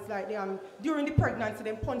up and it's like, during the pregnancy,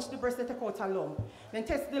 they punch the breast, they take out a lump. Then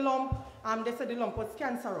test the lump, they said the lump was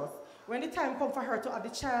cancerous. When the time come for her to have the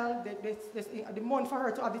child, the month for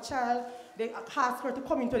her to have the child, they asked her to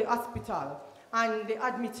come into the hospital. And they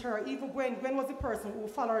admit her, even when was the person who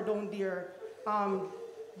followed her down there,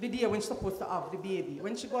 the day when she's supposed to have the baby.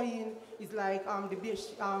 When she go in, it's like the baby,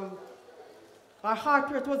 her heart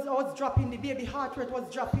rate was dropping, the baby heart rate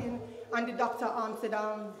was dropping, and the doctor said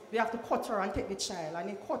they have to cut her and take the child. And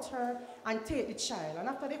they cut her and take the child. And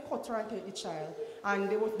after they cut her and take the child, and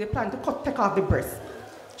they plan to take off the breast.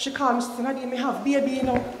 She called me, she said, Nadine, me have baby, you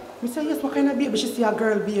know. I said, yes, what kind of baby? She said, a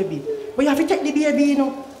girl baby. But you have to take the baby, you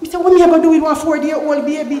know. I said, what me going to do with one 4-year-old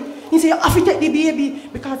baby? He said, you have to take the baby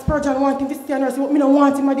because Perjan want him to stay in nursery, but me don't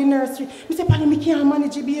want him at the nursery. I said, Polly, me can't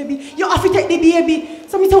manage the baby. You have to take the baby.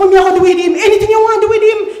 So I said, what me going to do with him? Anything you want to do with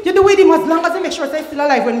him, you do with him as long as you make sure he's still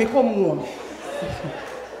alive when me come home.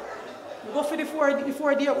 We go for the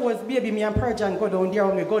 4-year-old baby, me and Perjan go down there,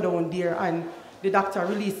 and we go down there, and the doctor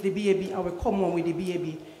released the baby, and we come home with the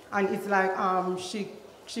baby. And it's like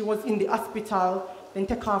she was in the hospital, then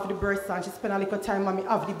take off the breast, and she spent a little time and me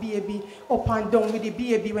have the baby up and down with the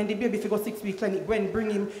baby. When the baby go 6 week clinic, bring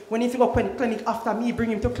him. When he go clinic after me,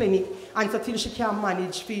 bring him to clinic, and so till she can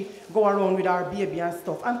manage to go around with our baby and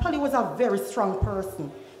stuff. And Polly was a very strong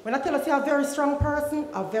person. When I tell her she's a very strong person,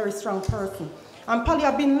 a very strong person. And Polly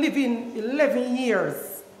have been living 11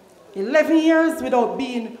 years. 11 years without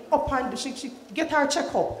being up and she get her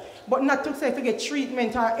checkup. But not to say to get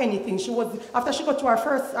treatment or anything. She was, after she got to her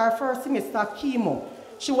first semester chemo,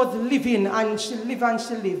 she was living and she lived and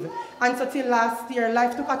she lived. And so till last year,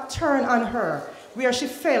 life took a turn on her where she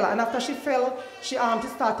fell. And after she fell, she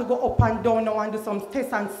started to go up and down now and do some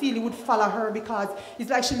tests, and Celie would follow her because it's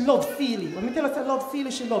like she loved Celie. When me tell her she loved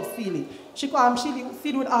Celie, she loved Celie.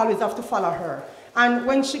 Celie would always have to follow her. And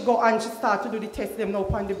when she go and she started to do the test them now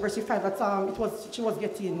upon the breast, she found that she was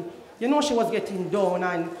getting, you know, she was getting down,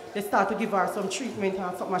 and they started to give her some treatment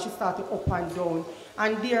and something, and she started up and down.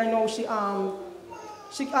 And there now since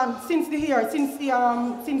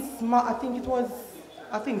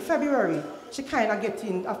I think February, she kind of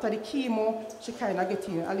getting, after the chemo, she kind of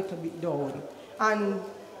getting a little bit down. And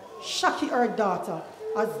Shaki, her daughter,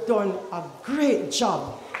 has done a great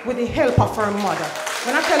job with the help of her mother.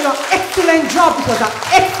 When I tell you an excellent job, it was an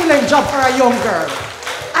excellent job for a young girl.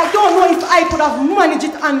 I don't know if I could have managed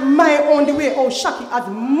it on my own the way how Shaki has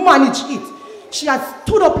managed it. She has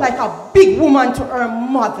stood up like a big woman to her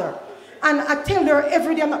mother. And I tell her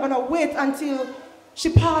every day, I'm not going to wait until she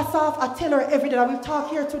passes off. I tell her every day, I will talk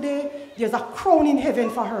here today, there's a crown in heaven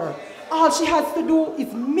for her. All she has to do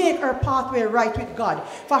is make her pathway right with God,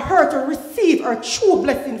 for her to receive her true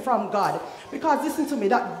blessing from God. Because listen to me,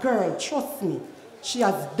 that girl, trust me, she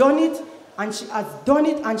has done it, and she has done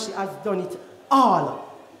it, and she has done it all.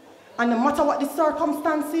 And no matter what the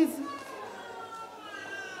circumstances,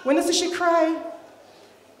 when you see she cry,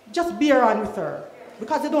 just bear on with her,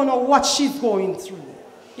 because you don't know what she's going through.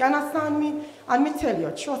 You understand me? And me tell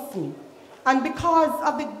you, trust me. And because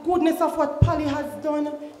of the goodness of what Polly has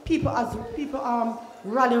done, people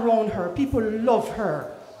rally around her. People love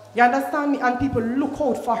her. You understand me? And people look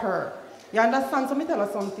out for her. You understand? So me tell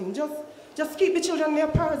her something. Just keep the children in your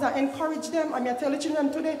prayers and encourage them. And I tell the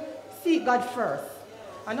children today, seek God first.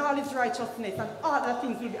 And all his righteousness and all other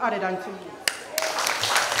things will be added unto you.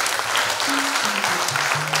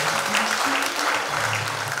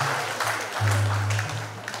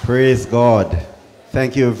 Praise God.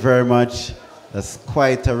 Thank you very much. That's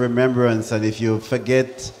quite a remembrance. And if you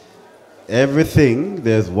forget everything,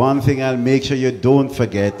 there's one thing I'll make sure you don't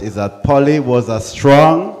forget is that Polly was a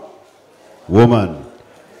strong woman.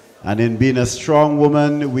 And in being a strong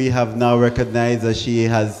woman, we have now recognized that she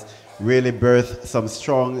has really birthed some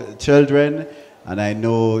strong children. And I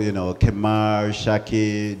know, you know, Kemar,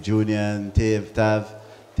 Shaki, Junior,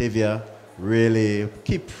 Tavia, really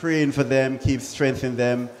keep praying for them, keep strengthening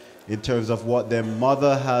them in terms of what their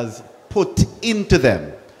mother has put into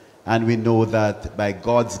them. And we know that by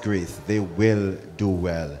God's grace, they will do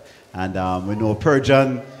well. And we know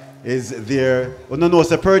Perjan is there. Oh, no,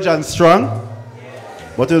 so Perjan's strong.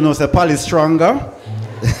 But you know, so Paul is stronger.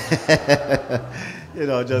 You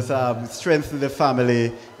know, just strengthen the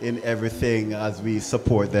family in everything as we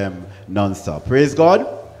support them non-stop. Praise God.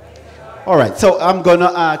 All right, so I'm going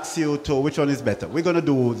to ask you to, which one is better? We're going to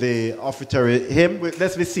do the offertory hymn.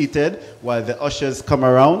 Let's be seated while the ushers come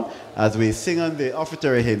around as we sing on the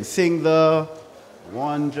offertory hymn. Sing the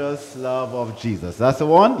wondrous love of Jesus. That's the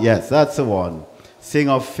one? Yes, that's the one. Sing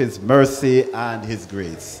of his mercy and his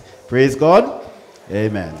grace. Praise God.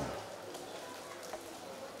 Amen.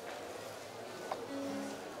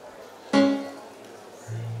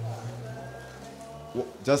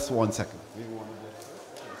 Just 1 second.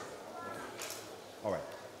 All right.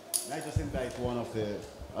 Now I just invite one of the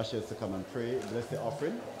ushers to come and pray. Bless the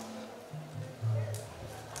offering.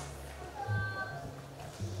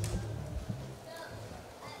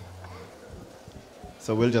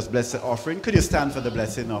 So we'll just bless the offering. Could you stand for the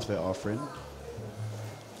blessing of the offering?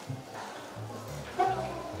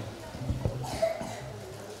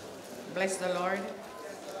 Bless the Lord.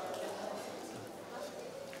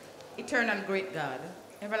 Eternal great God,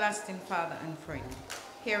 everlasting Father and friend,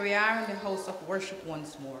 here we are in the house of worship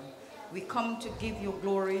once more. We come to give you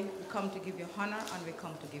glory, we come to give you honor, and we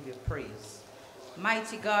come to give you praise.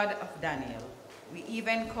 Mighty God of Daniel, we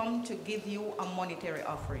even come to give you a monetary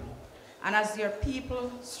offering. And as your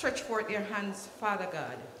people stretch forth their hands, Father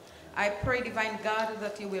God, I pray, divine God,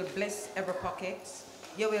 that you will bless every pocket,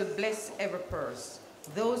 you will bless every purse.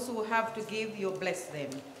 Those who have to give, you bless them.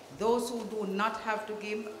 Those who do not have to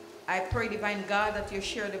give, I pray, divine God, that you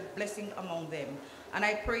share the blessing among them. And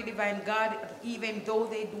I pray, divine God, even though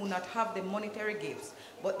they do not have the monetary gifts,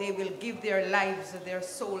 but they will give their lives, their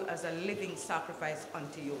soul as a living sacrifice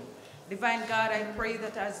unto you. Divine God, I pray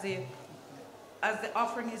that as the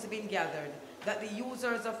offering is being gathered, that the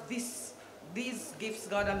users of these gifts,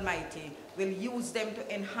 God Almighty, will use them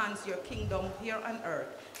to enhance your kingdom here on earth,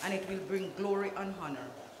 and it will bring glory and honor.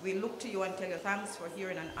 We look to you and tell you thanks for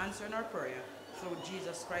hearing and answering our prayer through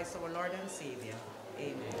Jesus Christ, our Lord and Savior.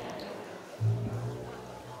 Amen.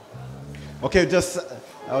 Okay, just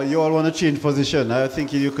you all want to change position. I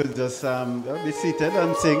think you could just be seated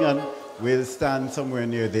and sing, and we'll stand somewhere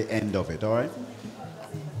near the end of it, all right?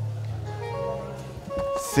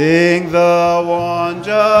 Sing the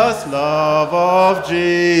wondrous love of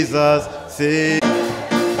Jesus. Sing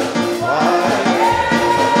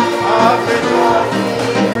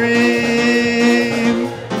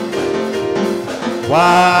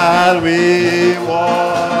while we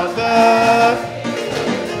wander,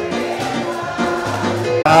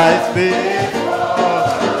 Christ before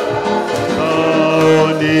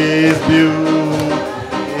on his beauty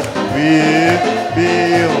we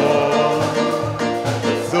behold.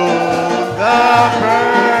 Soon the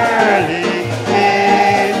pearly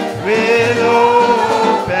gate will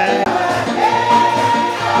open.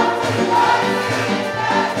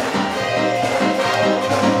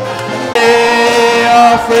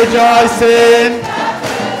 Of rejoicing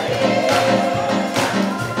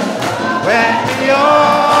when we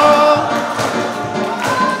all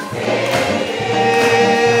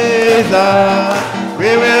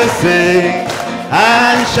we will sing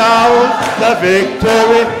and shout the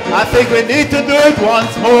victory. I think we need to do it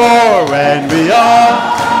once more when we are.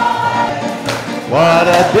 What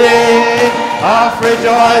a day of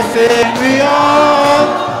rejoicing we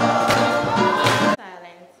are.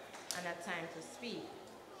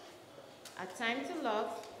 A time to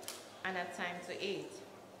love and a time to hate,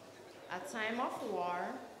 a time of war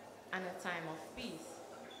and a time of peace.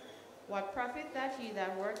 What profit that he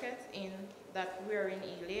that worketh in that wherein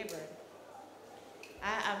he labored?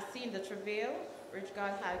 I have seen the travail which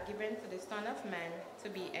God had given to the Son of Man to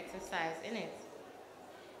be exercised in it.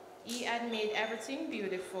 He had made everything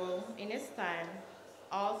beautiful in his time.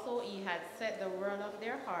 Also he had set the world of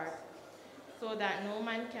their heart, so that no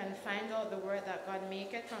man can find out the word that God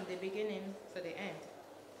maketh from the beginning to the end.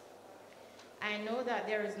 I know that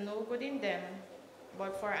there is no good in them,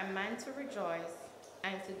 but for a man to rejoice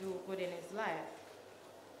and to do good in his life.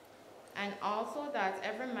 And also that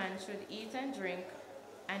every man should eat and drink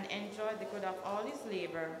and enjoy the good of all his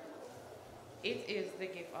labor, It is the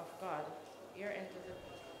gift of God. Here enters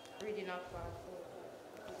the reading of God's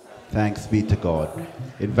word. Thanks be to God.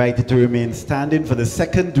 Invited to remain standing for the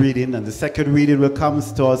second reading, and the second reading will come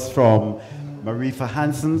to us from Marva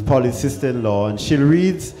Hansen, Polly's sister-in-law, and she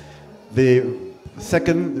reads the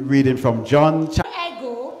second reading from John. Where I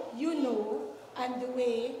go, you know, and the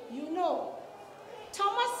way you know.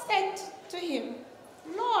 Thomas said to him,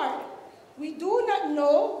 Lord, we do not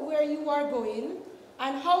know where you are going,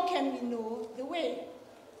 and how can we know the way?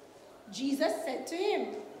 Jesus said to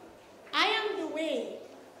him, I am the way,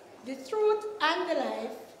 the truth, and the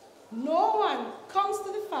life. No one comes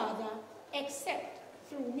to the Father except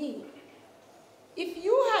through me. If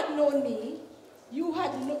you had known me, you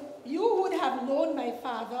would have known my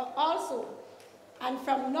Father also. And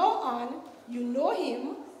from now on, you know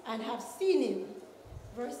him and have seen him.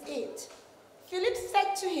 Verse 8. Philip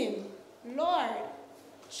said to him, Lord,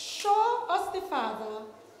 show us the Father,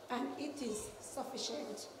 and it is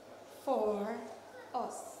sufficient for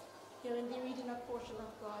us. Here in the reading a portion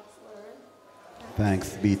of God's word.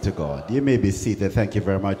 Thanks be to God. You may be seated. Thank you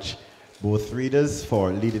very much, both readers,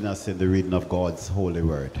 for leading us in the reading of God's holy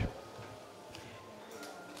word.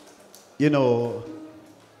 You know,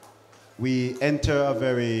 we enter a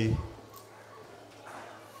very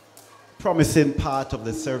promising part of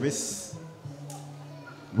the service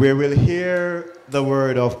where we'll hear the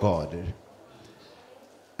word of God.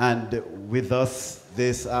 And with us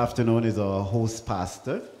this afternoon is our host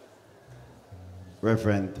pastor,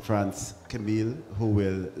 Reverend Franz Camille, who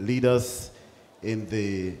will lead us in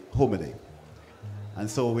the homily. And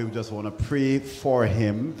so we just want to pray for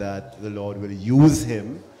him that the Lord will use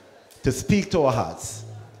him to speak to our hearts.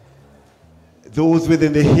 Those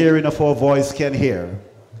within the hearing of our voice can hear.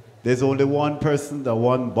 There's only one person, the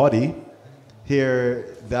one body.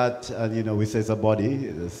 Here that, and you know, we say it's a body,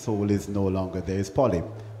 the soul is no longer there, it's Polly.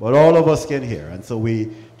 But all of us can hear. And so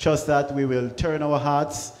we trust that we will turn our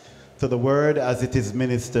hearts to the word as it is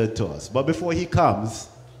ministered to us. But before he comes,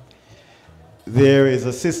 there is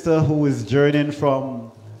a sister who is journeying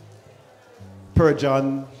from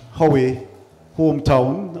John Howe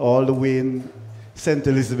hometown all the way in St.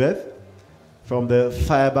 Elizabeth from the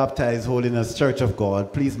Fire Baptized Holiness Church of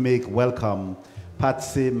God. Please make welcome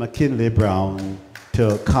Patsy McKinley Brown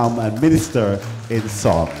to come and minister in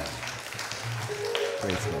song.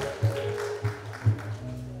 Praise God.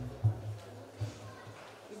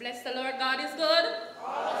 Bless the Lord, God is good.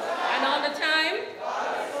 And all the time.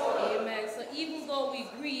 Amen. So even though we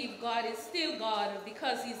grieve, God is still God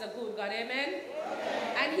because he's a good God. Amen.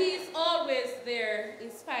 And he's always there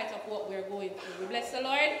in spite of what we're going through. We bless the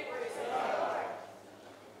Lord.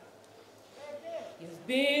 You've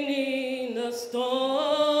been in a storm.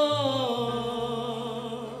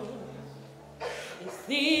 It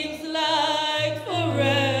seems like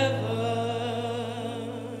forever.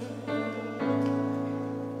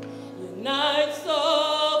 Your nights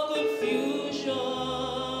of confusion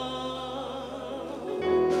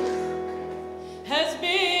has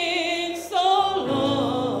been so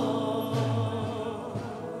long.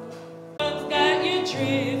 It's got you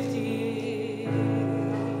drifting.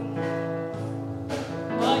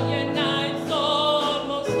 But your nights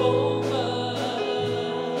almost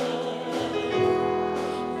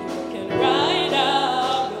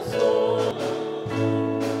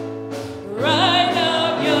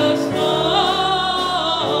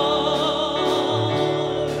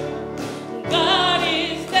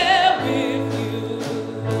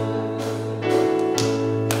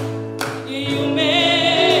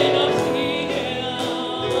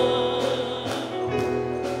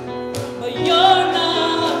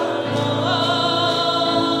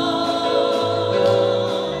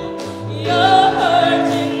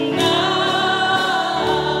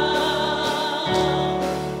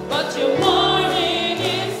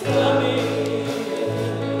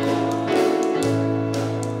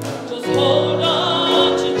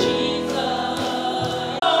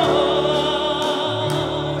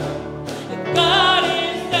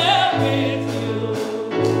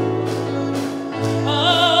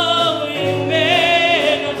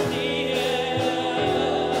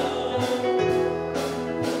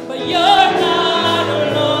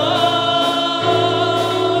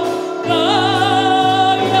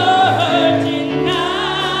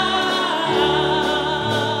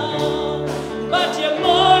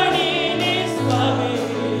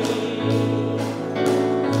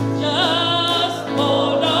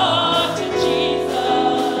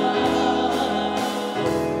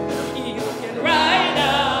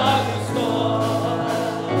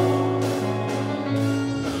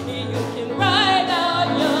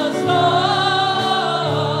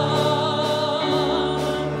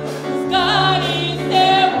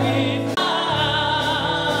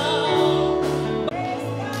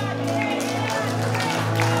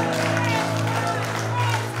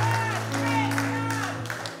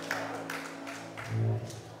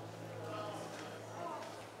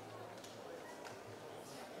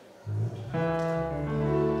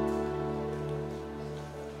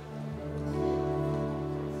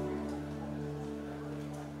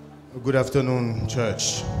Good afternoon,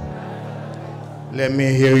 church. Let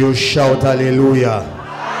me hear you shout hallelujah.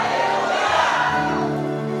 Hallelujah.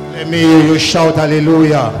 Let me hear you shout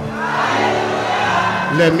hallelujah.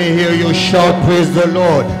 Hallelujah. Let me hear you shout praise the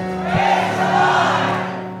Lord. Praise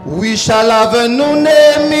the Lord. We shall have a new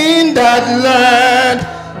name in that land.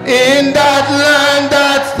 In that land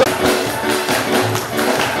that's the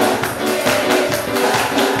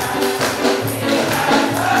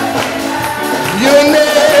your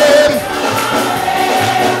name.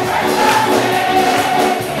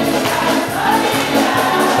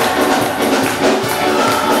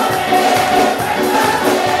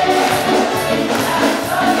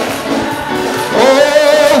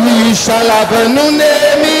 Oh, we shall have a new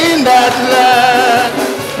name in that land.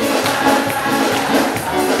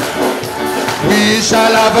 We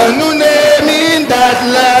shall have a new name in that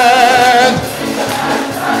land.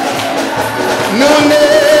 New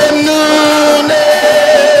name, new name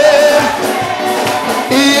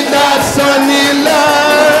in that sunny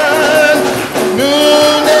land.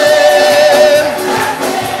 New name.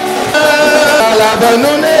 I'll have a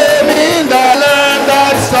new name in that land,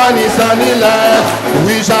 that sunny, sunny land.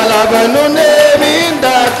 We shall have a new name in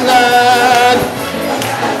that land.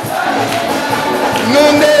 New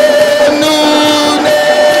name, new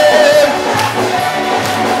name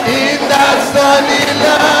in that sunny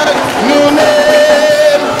land. New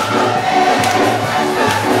name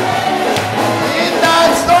in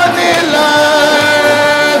that sunny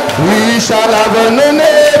land. We shall have a new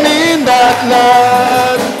name in that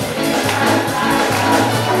land.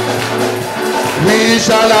 We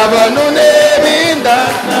shall have a new name in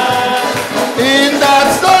that land. In that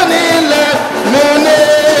sunny land. New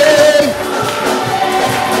name.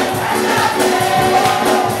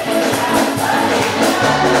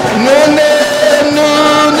 New name,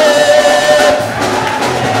 new name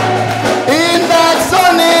in that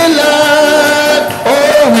sunny land.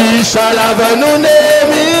 Oh, we shall have a new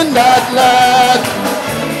name in that land.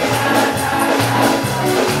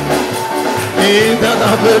 In that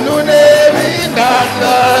have a new name in that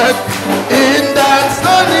land. In that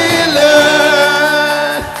sunny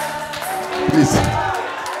land. Please,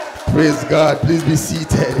 praise God. Please be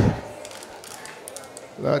seated.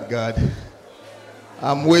 Lord God,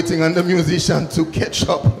 I'm waiting on the musician to catch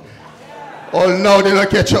up. All now they don't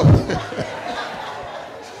catch up.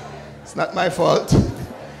 It's not my fault.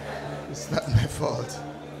 It's not my fault.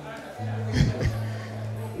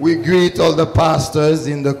 We greet all the pastors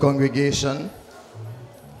in the congregation.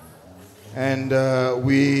 And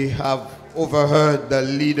we have overheard the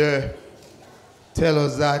leader tell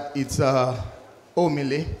us that it's a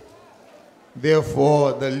homily.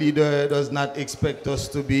 Therefore, the leader does not expect us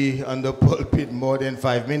to be on the pulpit more than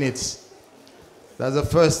 5 minutes. That's the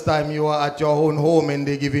first time you are at your own home and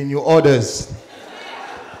they're giving you orders.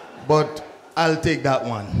 But I'll take that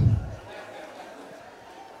one.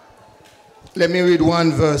 Let me read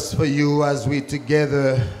one verse for you as we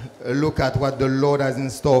together look at what the Lord has in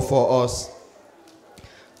store for us.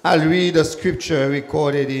 I'll read a scripture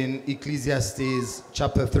recorded in Ecclesiastes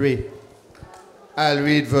chapter 3. I'll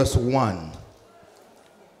read verse 1.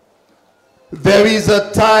 There is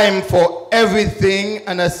a time for everything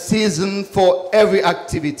and a season for every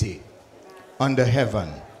activity under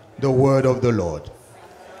heaven. The word of the Lord.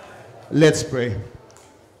 Let's pray.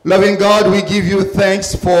 Loving God, we give you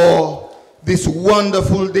thanks for this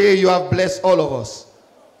wonderful day you have blessed all of us.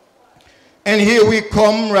 And here we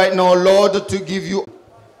come right now, Lord, to give you.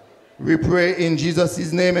 We pray in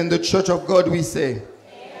Jesus' name, and the church of God we say.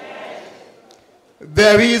 Amen.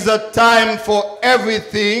 There is a time for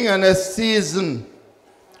everything and a season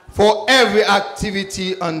for every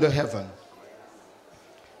activity under heaven.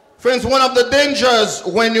 Friends, one of the dangers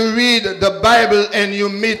when you read the Bible and you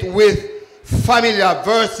meet with familiar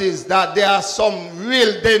verses, that there are some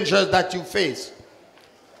real dangers that you face.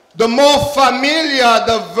 The more familiar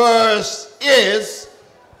the verse is,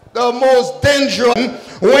 the most dangerous.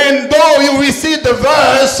 When though you receive the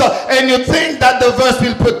verse and you think that the verse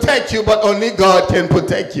will protect you, but only God can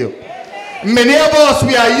protect you. Many of us,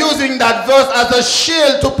 we are using that verse as a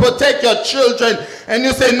shield to protect your children. And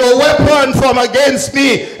you say, no weapon formed against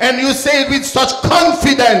me. And you say it with such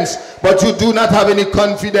confidence, but you do not have any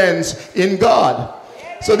confidence in God.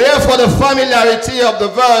 So therefore, the familiarity of the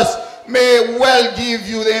verse may well give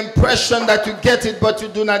you the impression that you get it, but you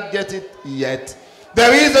do not get it yet.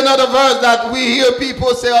 There is another verse that we hear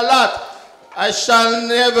people say a lot. I shall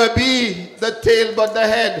never be the tail but the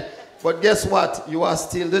head. But guess what? You are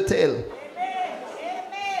still the tail.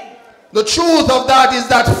 The truth of that is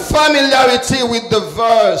that familiarity with the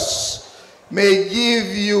verse may give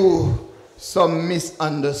you some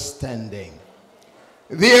misunderstanding.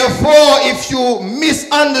 Therefore, if you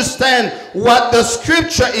misunderstand what the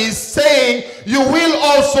scripture is saying, you will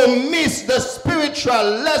also miss the spiritual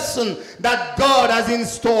lesson that God has in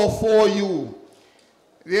store for you.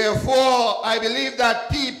 Therefore, I believe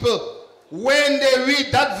that people, when they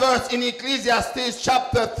read that verse in Ecclesiastes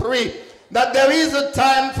chapter 3, that there is a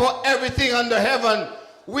time for everything under heaven,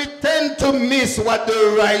 we tend to miss what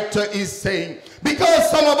the writer is saying.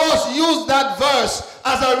 Because some of us use that verse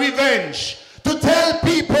as a revenge to tell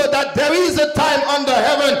people that there is a time under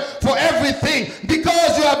heaven for everything.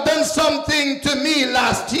 Because you have done something to me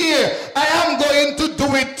last year, I am going to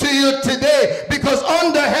do it to you today. Because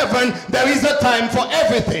under heaven, there is a time for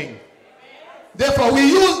everything. Therefore, we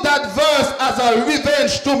use that verse as a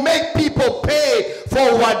revenge to make people pay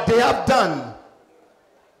for what they have done.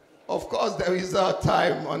 Of course, there is a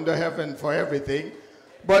time under heaven for everything,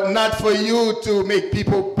 but not for you to make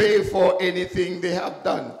people pay for anything they have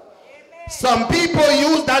done. Some people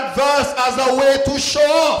use that verse as a way to show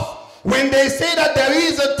off. When they say that there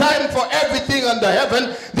is a time for everything under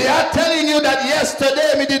heaven, they are telling you that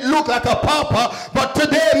yesterday me did look like a pauper, but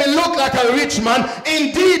today me look like a rich man.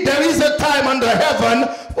 Indeed, there is a time under heaven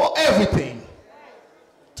for everything.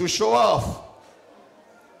 To show off.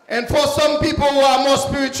 And for some people who are more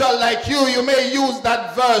spiritual like you, you may use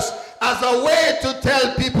that verse as a way to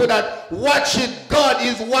tell people that watch it, God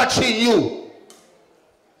is watching you.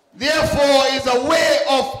 Therefore, it's a way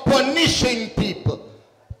of punishing people.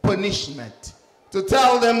 Punishment. To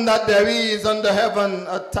tell them that there is under heaven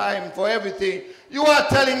a time for everything. You are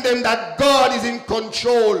telling them that God is in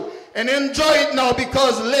control. And enjoy it now,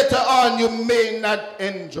 because later on you may not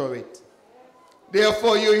enjoy it.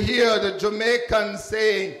 Therefore, you hear the Jamaicans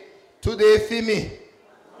saying, today for me.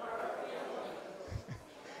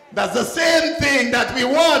 That's the same thing that we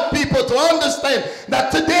want people to understand,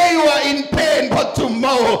 that today you are in pain, but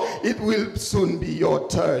tomorrow it will soon be your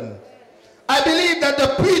turn. I believe that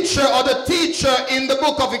the preacher or the teacher in the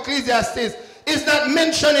book of Ecclesiastes is not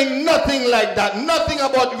mentioning nothing like that. Nothing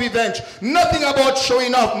about revenge. Nothing about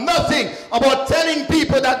showing off. Nothing about telling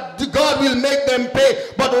people that God will make them pay.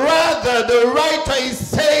 But rather, the writer is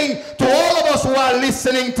saying to all of us who are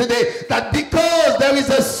listening today that because there is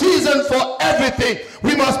a season for everything,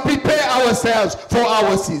 we must prepare ourselves for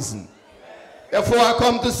our season. Therefore, I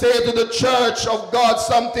come to say to the church of God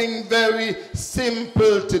something very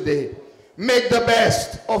simple today. Make the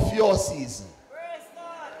best of your season.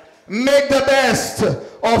 Make the best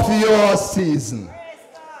of your season.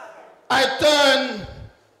 I turned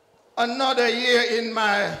another year in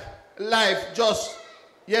my life just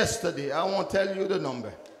yesterday. I won't tell you the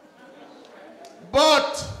number.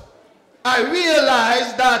 But I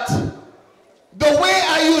realized that the way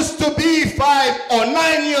I used to be 5 or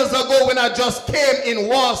 9 years ago when I just came in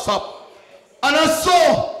Warsop, and I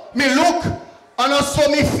saw me look and I saw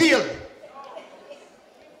me feel.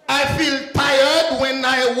 I feel tired when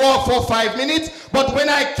I walk for 5 minutes, but when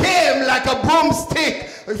I came like a broomstick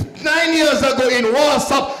 9 years ago in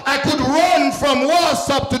Warsop, I could run from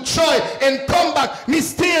Warsop to Troy and come back, me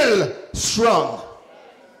still strong.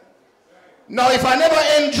 Now if I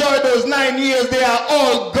never enjoyed those 9 years, they are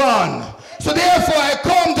all gone. So therefore I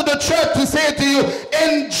come to the church to say to you,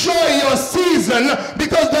 enjoy your season,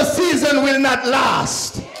 because the season will not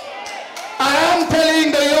last. I am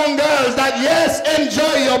telling the young girls that yes,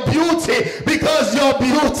 enjoy your beauty, because your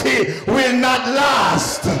beauty will not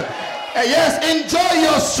last. Yes, enjoy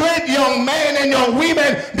your strength, young men and young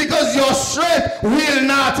women, because your strength will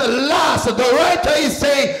not last. The writer is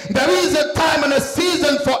saying there is a time and a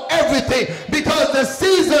season for everything, because the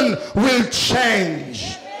season will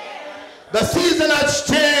change. The season has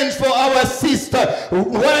changed for our sister.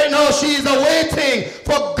 Right now she is awaiting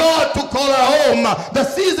for God to call her home. The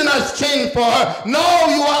season has changed for her. Now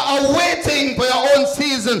you are awaiting for your own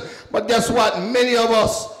season. But guess what? Many of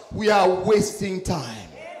us, we are wasting time.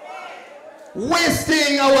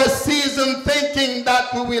 Wasting our season thinking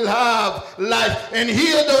that we will have life. And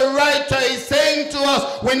here the writer is saying to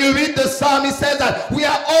us, when you read the psalm, he says that we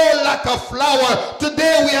are all like a flower.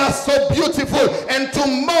 Today we are so beautiful, and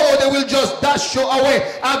tomorrow they will just dash you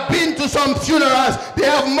away. I've been to some funerals.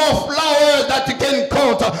 They have more flowers that you can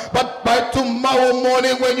count, but by tomorrow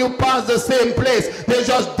morning when you pass the same place, they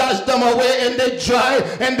just dash them away and they dry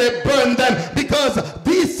and they burn them, because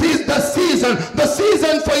this is the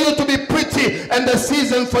season for you to be pretty, and the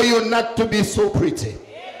season for you not to be so pretty.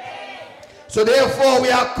 So therefore we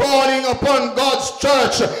are calling upon God's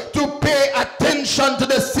church to pay attention to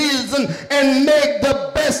the season and make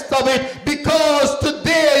the best of it, because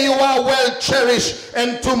today you are well cherished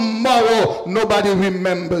and tomorrow nobody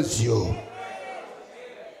remembers you.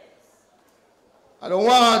 I don't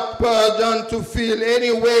want John to feel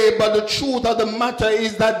any way, but the truth of the matter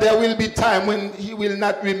is that there will be time when he will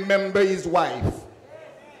not remember his wife.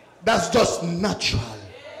 That's just natural.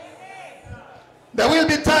 There will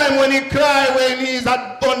be time when he cries when he's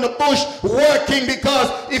on the bush working,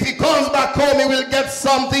 because if he comes back home he will get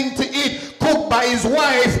something to eat cooked by his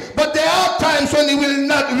wife. But there are times when he will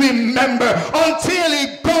not remember until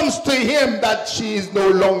it comes to him that she is no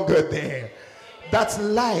longer there. That's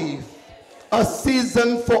life. A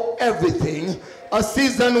season for everything. A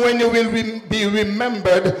season when you will be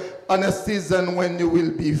remembered, and a season when you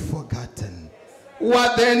will be forgotten.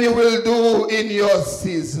 What then you will do in your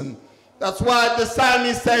season? That's why the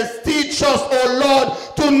psalmist says, teach us, O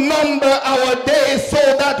Lord, to number our days so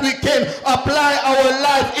that we can apply our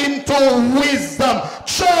life into wisdom.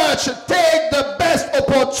 Church, take the best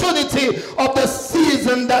opportunity of the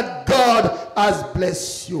season that God has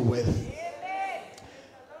blessed you with.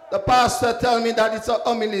 The pastor told me that it's a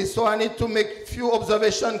homily, so I need to make a few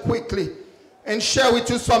observations quickly and share with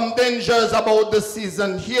you some dangers about the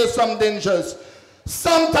season. Here's some dangers.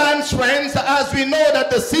 Sometimes, friends, as we know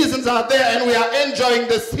that the seasons are there and we are enjoying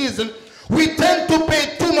the season, we tend to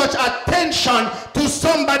pay too much attention to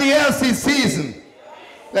somebody else's season.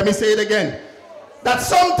 Let me say it again. That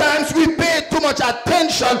sometimes we pay too much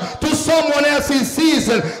attention to someone else's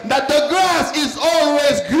season. That the grass is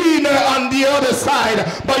always greener on the other side.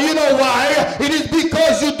 But you know why? It is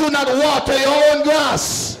because you do not water your own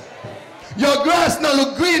grass. Your grass now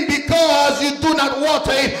look green because you do not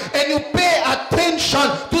water it, and you pay attention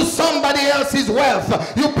to somebody else's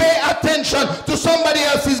wealth. You pay attention to somebody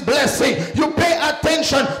else's blessing. You pay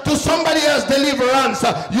attention to somebody else's deliverance.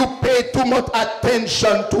 You pay too much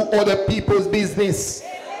attention to other people's business.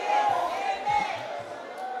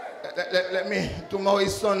 Let me, tomorrow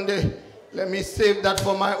is Sunday. Let me save that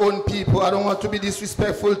for my own people. I don't want to be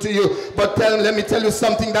disrespectful to you. But let me tell you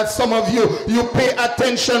something, that some of you pay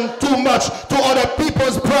attention too much to other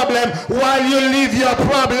people's problem while you leave your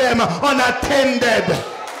problem unattended.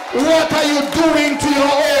 What are you doing to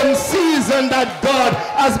your own season that God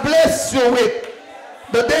has blessed you with?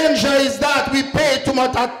 The danger is that we pay too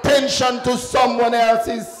much attention to someone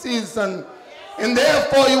else's season. And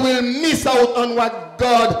therefore you will miss out on what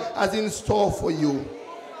God has in store for you.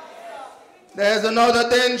 There's another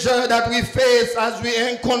danger that we face as we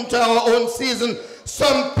encounter our own season.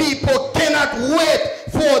 Some people cannot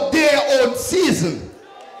wait for their own season.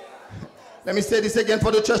 Let me say this again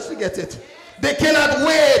for the church to get it. They cannot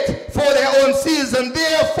wait for their own season.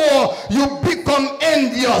 Therefore, you become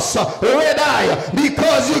envious, red-eye,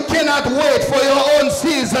 because you cannot wait for your own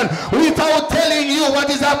season without telling you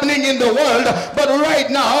what is happening in the world. But right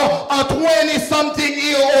now, a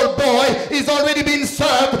 20-something-year-old boy is already being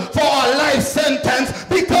served for a life sentence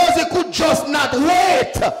because he could just not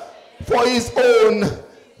wait for his own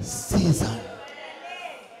season.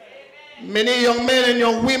 Many young men and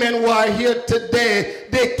young women who are here today,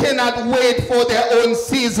 they cannot wait for their own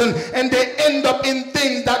season, and they end up in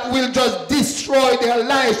things that will just destroy their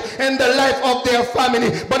lives and the life of their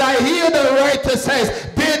family. But I hear the writer says,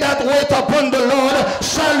 they that wait upon the Lord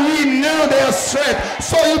shall renew their strength.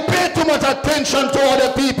 So you pay too much attention to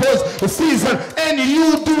other people's season, and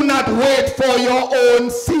you do not wait for your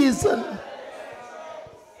own season.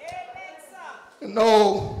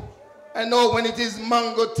 No. I know when it is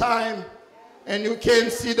mango time and you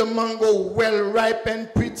can see the mango well ripe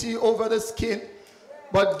and pretty over the skin,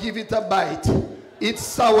 but give it a bite. It's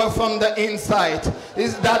sour from the inside.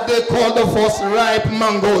 Is that they call the first ripe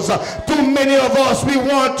mangoes. Too many of us, we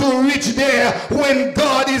want to reach there when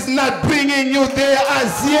God is not bringing you there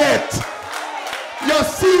as yet. Your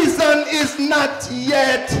season is not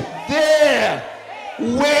yet there.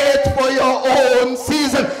 Wait for your own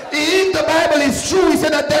season. If the Bible is true, he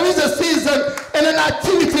said that there is a season and an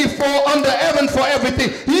activity for under heaven for everything.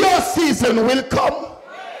 Your season will come.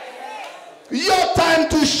 Your time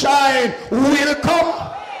to shine will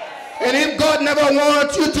come. And if God never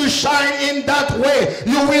wants you to shine in that way,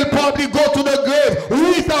 you will probably go to the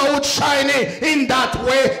grave without shining in that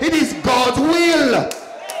way. It is God's will.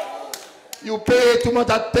 You pay too much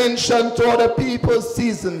attention to other people's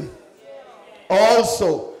season.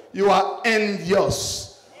 Also, you are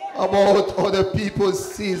envious about other people's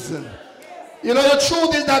season. You know, the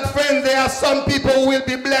truth is that, friends, there are some people who will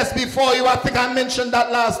be blessed before you. I think I mentioned that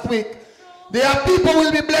last week. There are people who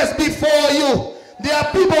will be blessed before you. There are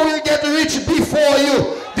people who will get rich before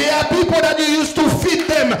you. There are people that you used to feed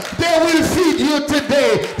them. They will feed you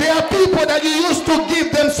today. There are people that you used to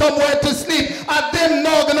give them somewhere to sleep. Are them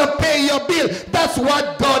not going to pay your bill? That's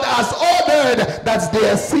what God has ordered. That's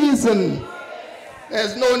their season.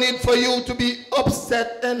 There's no need for you to be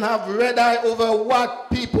upset and have red eye over what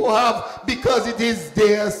people have, because it is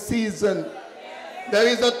their season. There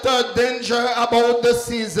is a third danger about the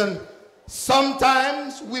season.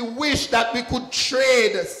 Sometimes we wish that we could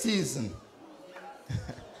trade a season.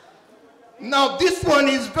 Now this one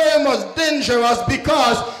is very much dangerous,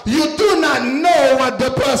 because you do not know what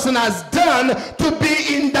the person has done to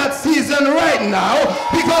be in that season right now,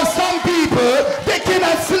 because some people, they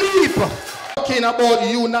cannot sleep. Talking about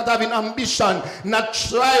you not having ambition, not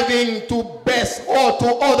striving to best or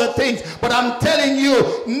to other things, but I'm telling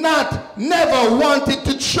you, never wanted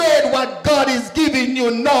to trade what God is giving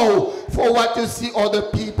you now for what you see other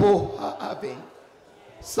people are having.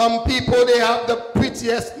 Some people, they have the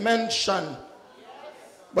prettiest mansion,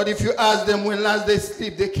 but if you ask them when last they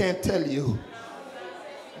sleep, they can't tell you,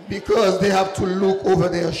 because they have to look over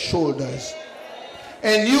their shoulders.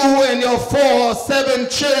 And you and your 4 or 7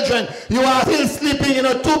 children, you are still sleeping in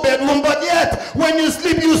a 2-bedroom, but yet when you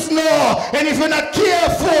sleep you snore, and if you're not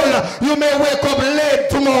careful you may wake up late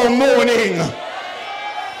tomorrow morning.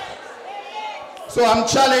 So I'm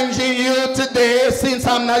challenging you today, since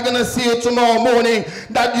I'm not going to see you tomorrow morning,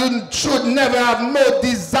 that you should never have no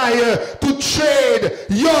desire to trade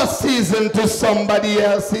your season to somebody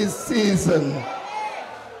else's season.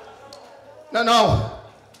 Now,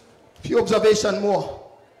 few observation more.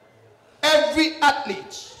 Every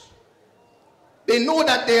athlete, they know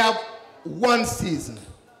that they have one season.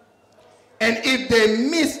 And if they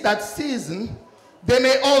miss that season, they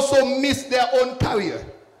may also miss their own career.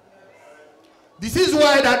 This is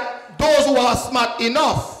why that those who are smart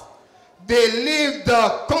enough, they leave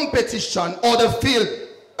the competition or the field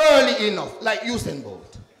early enough, like Usain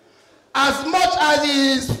Bolt. As much as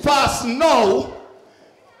he is fast now,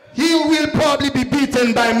 he will probably be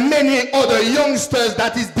beaten by many other youngsters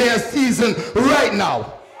that is their season right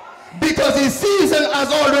now, because his season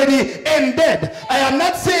has already ended. I am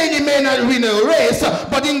not saying he may not win a race,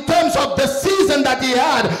 but in terms of the season that he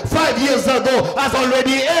had 5 years ago has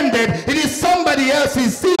already ended. It is somebody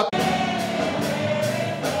else's season.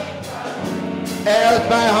 Held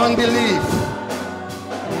by unbelief.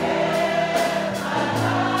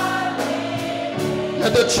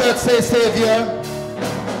 Let the church say, Savior.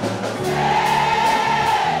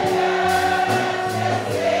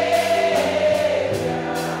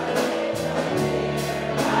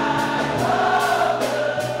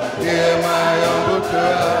 Hear my humble cry.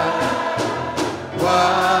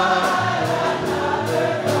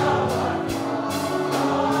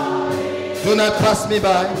 Do not pass me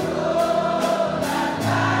by.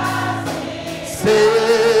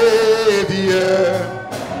 Savior.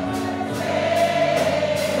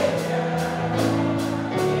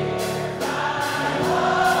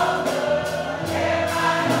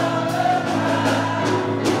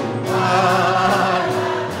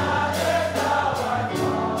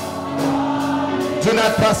 Do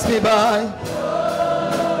not pass me by.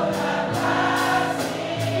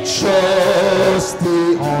 Trust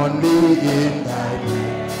thee only in thy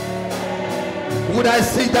name. Would I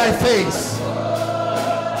see thy face?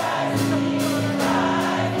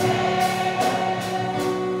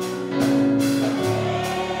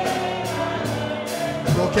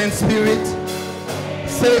 Broken spirit,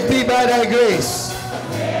 save me by thy grace.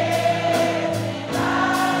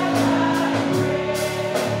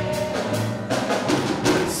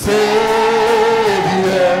 Savior,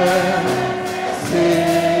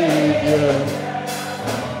 Savior,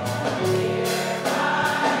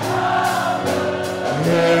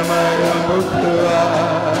 hear my humble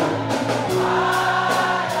cry.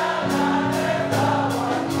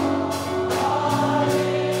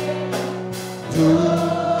 Do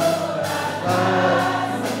not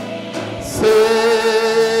Savior.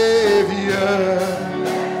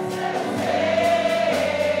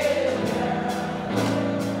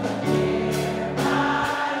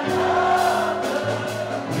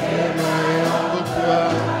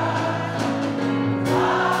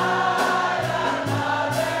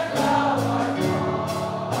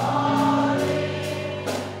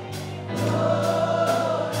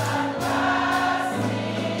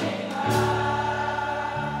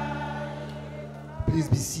 Please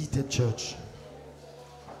be seated, church.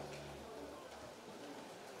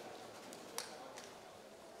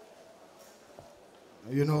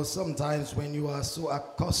 You know, sometimes when you are so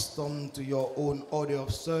accustomed to your own order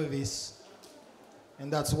of service,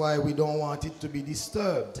 and that's why we don't want it to be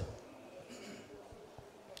disturbed.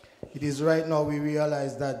 It is right now we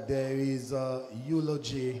realize that there is a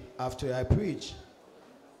eulogy after I preach.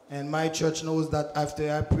 And my church knows that after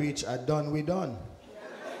I preach, we done.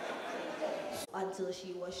 Until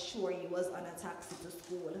she was sure he was on a taxi to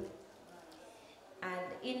school. And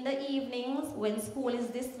in the evenings, when school is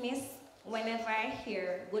dismissed, whenever I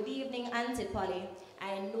hear, "Good evening, Auntie Polly,"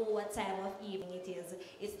 I know what time of evening it is.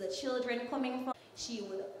 It's the children coming from. She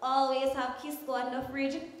would always have Kisco on the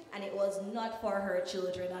fridge, and it was not for her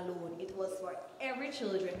children alone. It was for every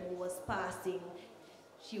children who was passing.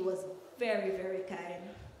 She was very, very kind.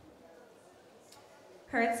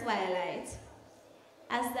 Her twilight.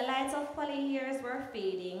 As the lights of Polly years were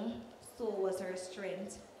fading, so was her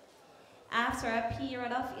strength. After a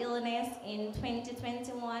period of illness in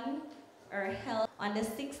 2021, her health on the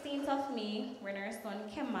 16th of May, when her son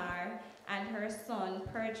Kemar and her son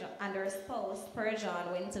and her spouse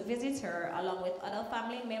Perjan went to visit her along with other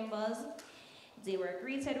family members, they were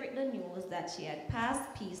greeted with the news that she had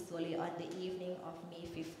passed peacefully on the evening of May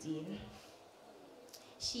 15.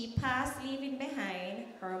 She passed, leaving behind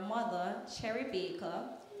her mother, Cherry Baker,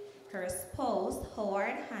 her spouse,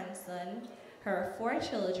 Howard Hanson, her 4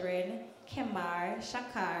 children, Kemar,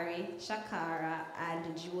 Shakari, Shakara,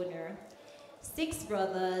 and Junior. 6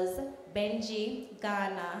 brothers, Benji,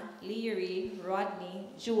 Ghana, Leary, Rodney,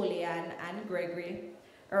 Julian, and Gregory.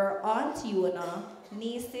 Her aunt Yuna,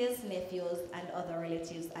 nieces, nephews, and other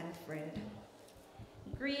relatives and friends.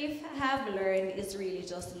 Grief, I have learned, is really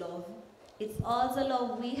just love. It's all the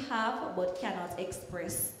love we have but cannot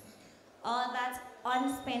express. All that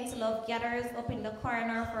unspent love gathers up in the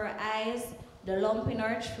corner of our eyes, the lump in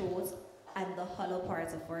our throats, and the hollow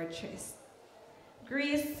parts of our chest.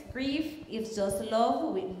 Grief is just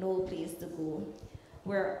love with no place to go.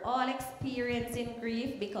 We're all experiencing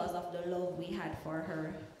grief because of the love we had for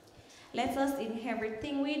her. Let us, in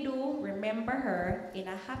everything we do, remember her in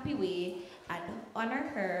a happy way and honor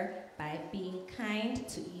her by being kind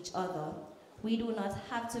to each other. We do not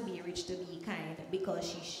have to be rich to be kind because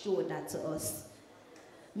she showed that to us.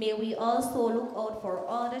 May we also look out for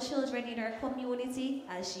all the children in our community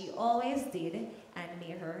as she always did, and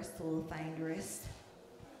may her soul find rest.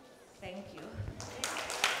 Thank you.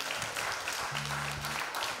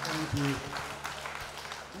 Thank you.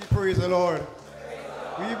 We praise the Lord.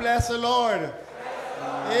 We bless the Lord.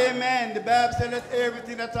 Amen. The Bible said, "Let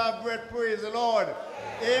everything that have breath praise the Lord."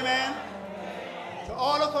 Amen. So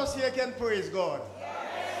all of us here can praise God.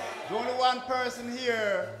 The only one person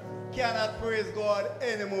here cannot praise God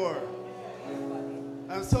anymore.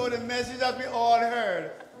 And so the message that we all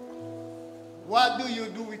heard, what do you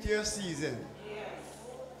do with your season?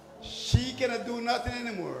 She cannot do nothing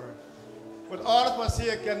anymore. But all of us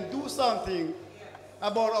here can do something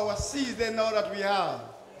about our season now that we have.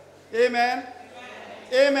 Amen?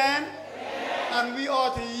 Amen? And we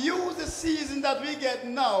ought to use the season that we get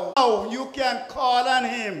now. Now you can call on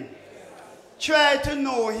him. Try to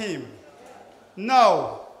know him.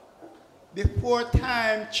 Now, before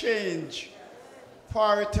time change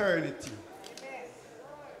for eternity.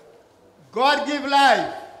 God gives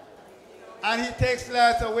life, and he takes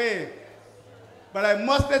life away. But I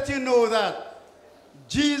must let you know that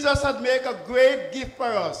Jesus had made a great gift for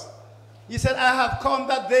us. He said, "I have come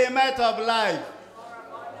that they might have life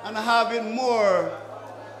and have it more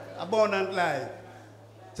abundant life."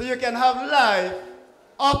 So you can have life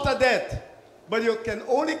after death, but you can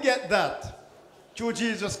only get that through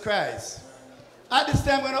Jesus Christ. At this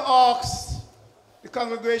time, I'm going to ask the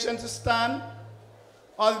congregation to stand.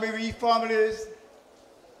 As we families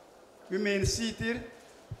remain seated,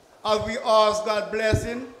 as we ask God's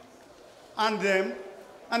blessing on them,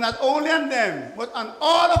 and not only on them, but on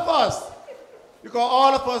all of us, because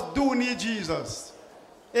all of us do need Jesus.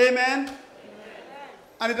 Amen?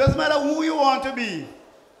 And it doesn't matter who you want to be.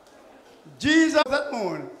 Jesus, that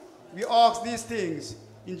morning, we ask these things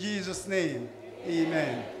in Jesus' name.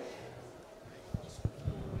 Amen.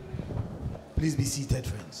 Please be seated,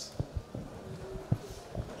 friends.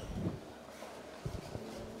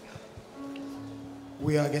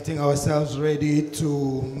 We are getting ourselves ready to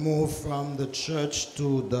move from the church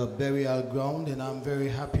to the burial ground, and I'm very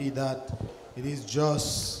happy that it is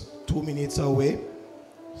just 2 minutes away,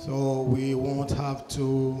 so we won't have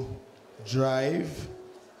to drive,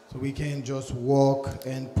 so we can just walk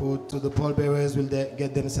and put to the pallbearers will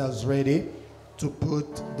get themselves ready to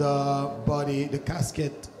put the body, the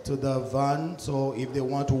casket to the van. So if they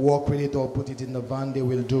want to walk with it or put it in the van, they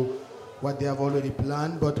will do what they have already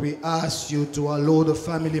planned. But we ask you to allow the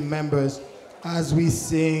family members, as we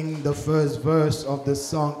sing the first verse of the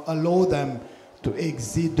song, allow them to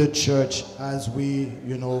exit the church as we,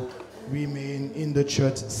 remain in the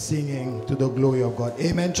church singing to the glory of God.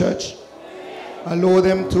 Amen, church? Amen. Allow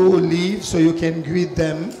them to leave so you can greet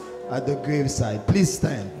them at the graveside. Please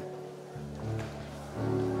stand.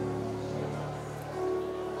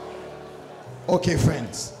 Okay,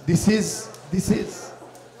 friends, this is,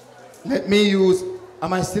 let me use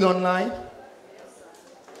Am I still online?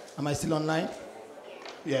 Am I still online?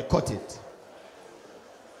 Yeah, cut it.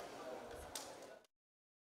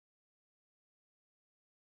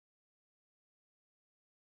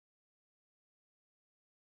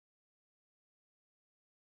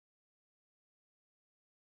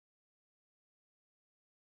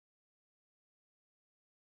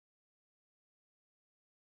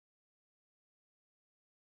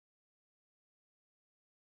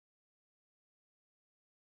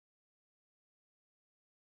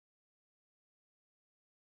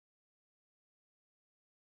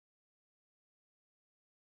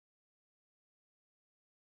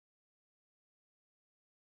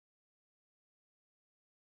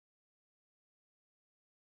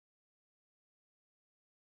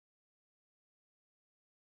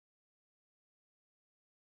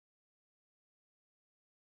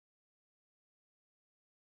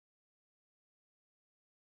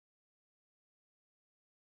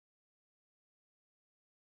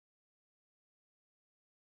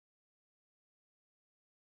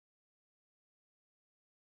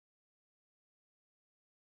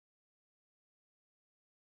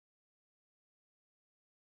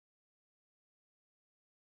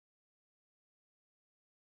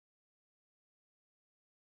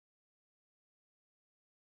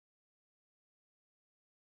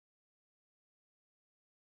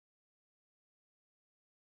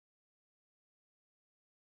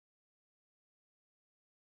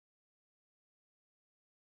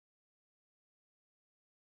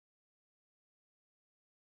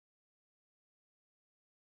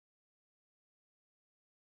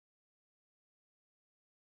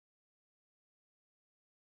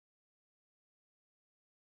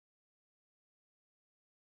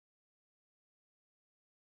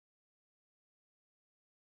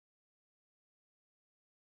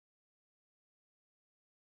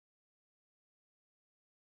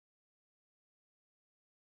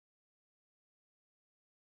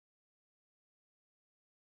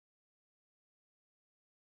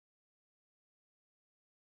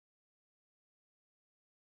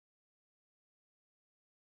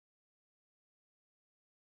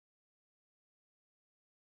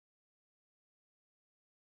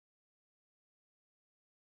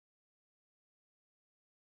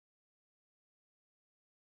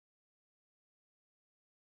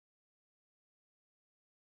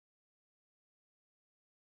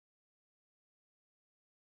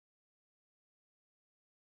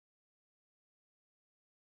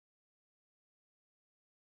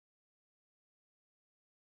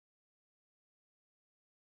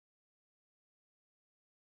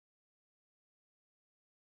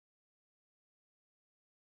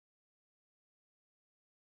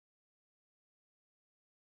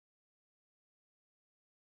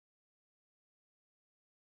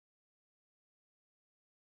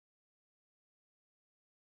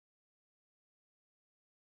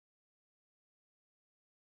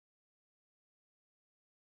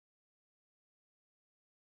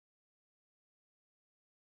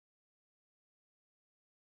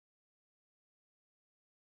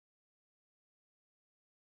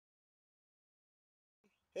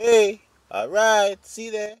 Hey, all right, see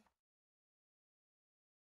there.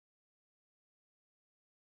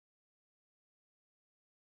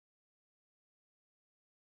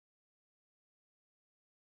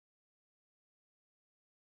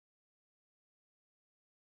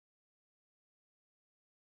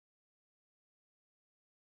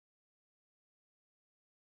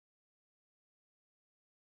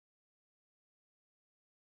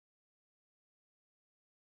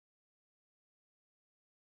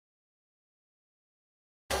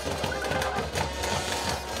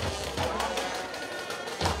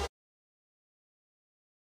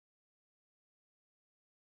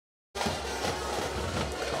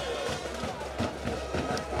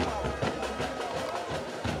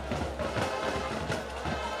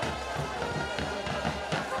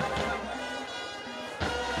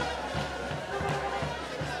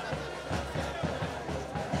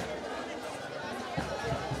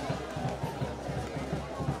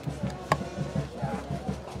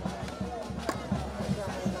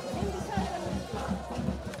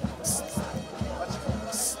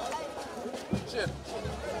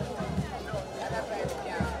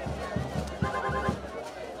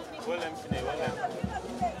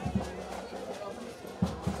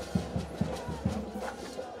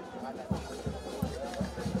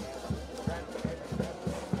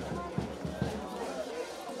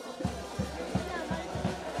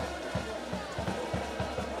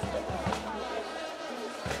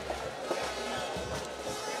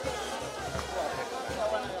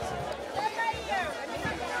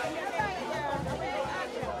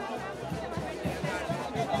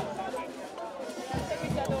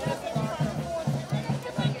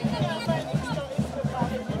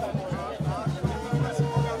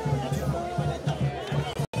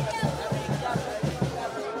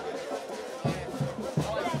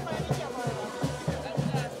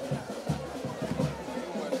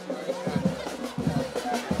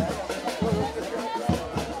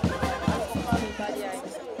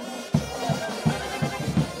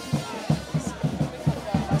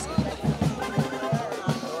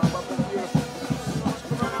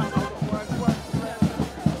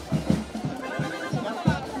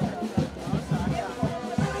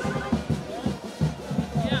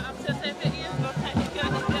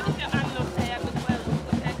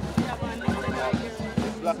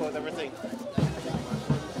 block out everything.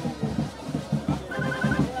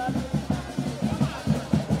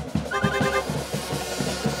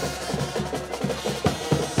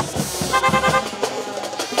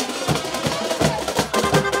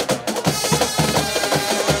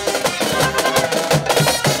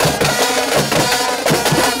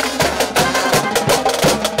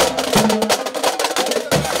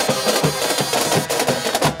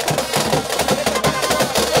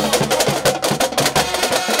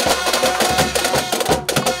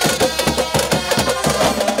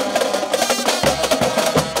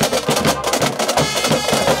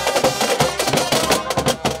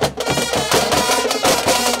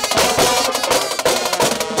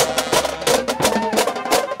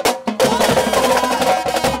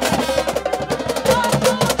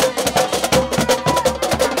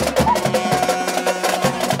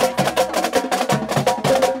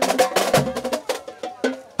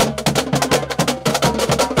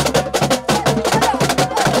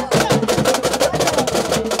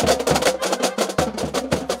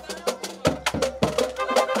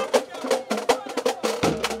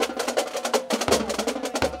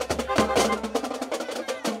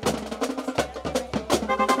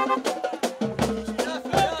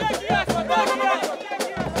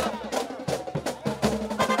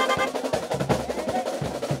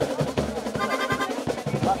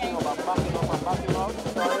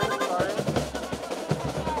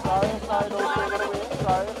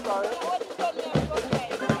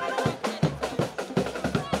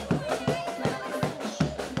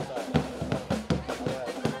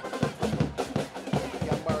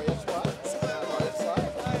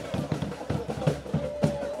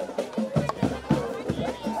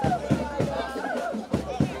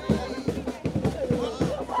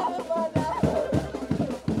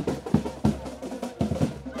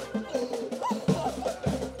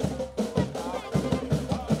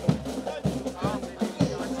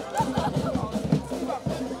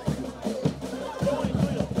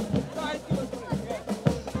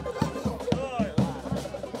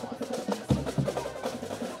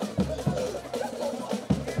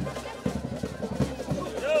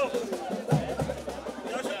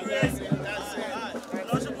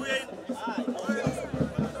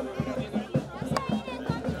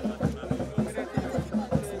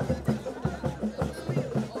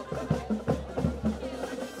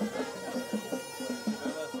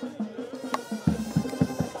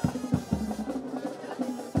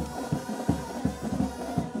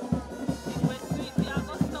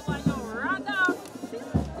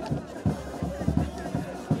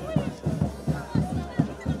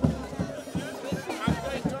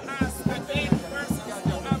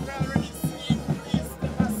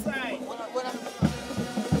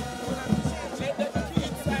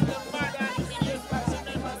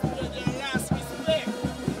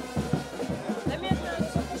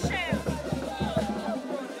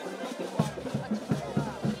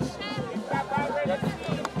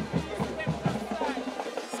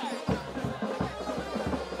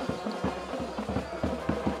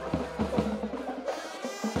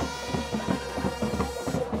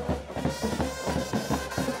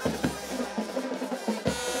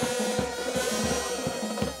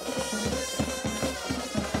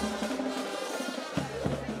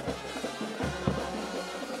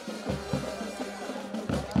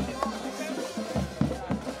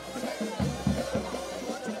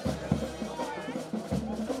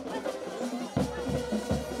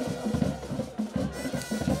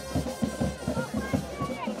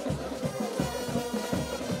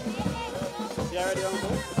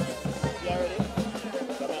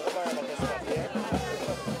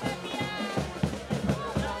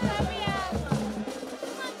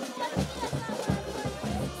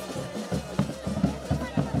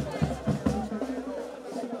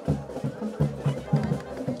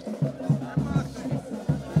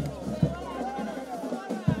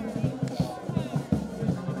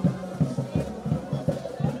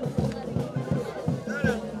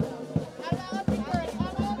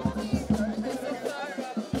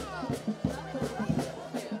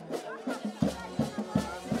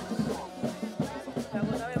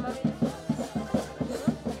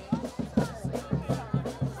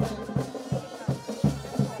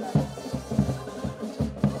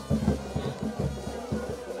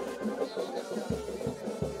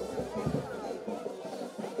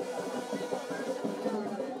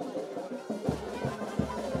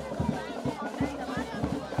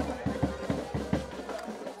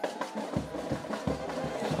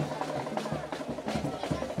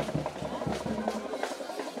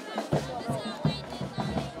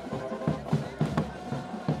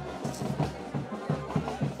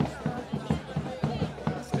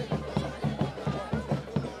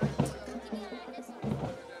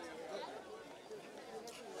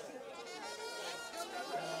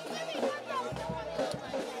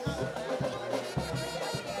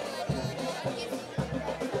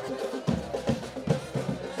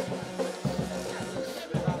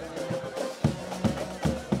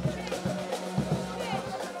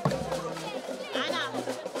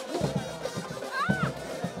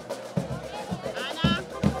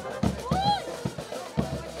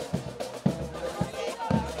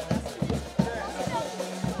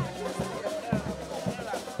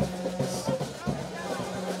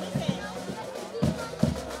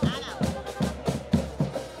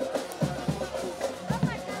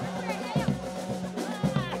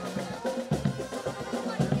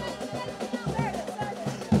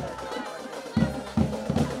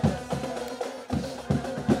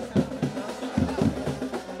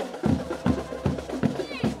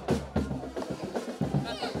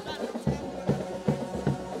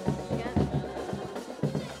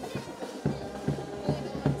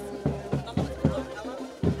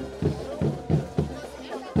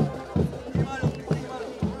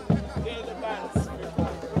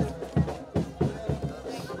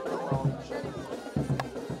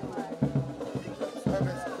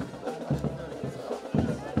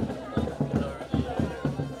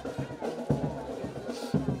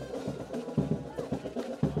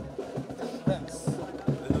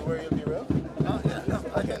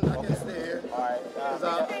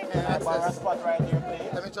 access. spot right here,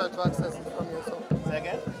 please. Let me try to access it from here. So.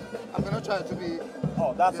 Second? I'm going to try to be...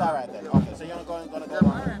 Oh, that's all right then. Okay, so you're going to go on.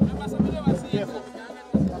 Careful.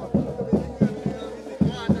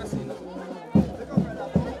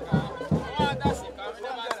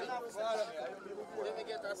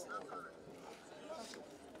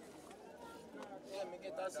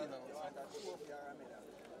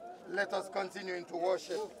 Let us continue into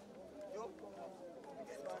worship.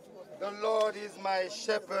 The Lord is my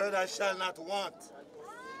shepherd, I shall not want.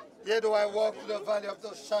 Yet though I walk through the valley of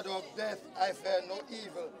the shadow of death, I fear no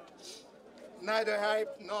evil. Neither height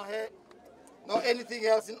nor height, nor anything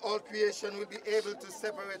else in all creation will be able to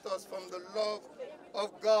separate us from the love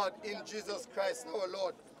of God in Jesus Christ our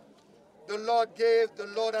Lord. The Lord gave, the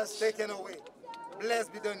Lord has taken away.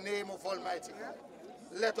 Blessed be the name of Almighty God.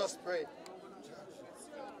 Let us pray.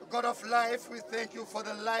 God of life, we thank you for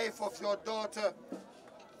the life of your daughter.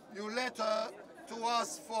 You led her to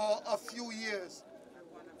us for a few years.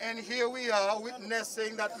 And here we are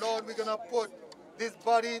witnessing that, Lord, we're going to put this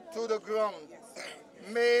body to the ground.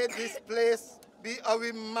 May this place be a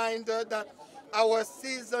reminder that our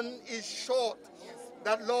season is short.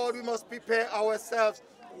 That, Lord, we must prepare ourselves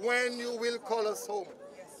when you will call us home.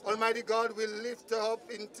 Almighty God will lift her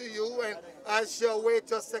up into you, and as she awaits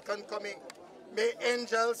your second coming, may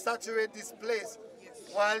angels saturate this place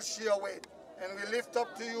while she awaits. And we lift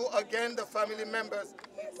up to you again the family members.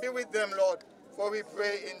 Be with them, Lord, for we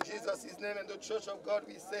pray in Jesus' name. And the church of God,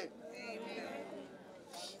 we say, amen.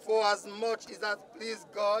 For as much as that please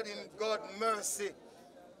God in God's mercy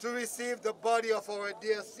to receive the body of our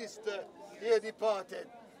dear sister here departed,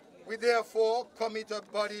 we therefore commit her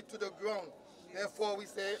body to the ground. Therefore we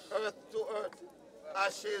say earth to earth,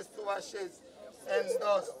 ashes to ashes, and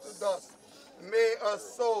dust to dust. May her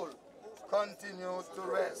soul continue to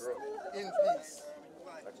rest in peace.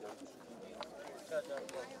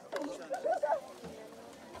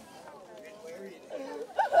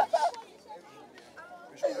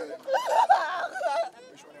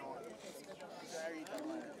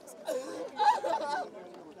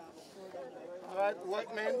 All right,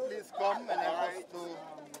 workmen, please come and help us to...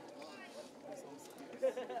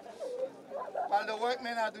 While the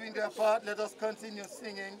workmen are doing their part, let us continue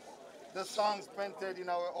singing the songs printed in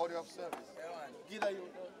our order of service.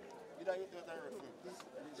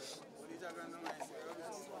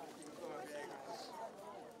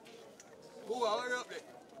 Who are up there?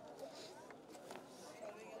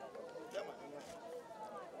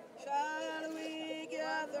 Shall we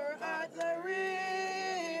gather at the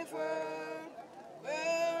river,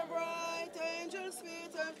 where bright angels'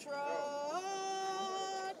 feet have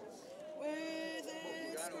trod, with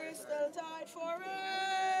its crystal tide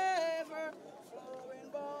forever, flowing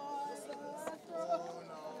by the throne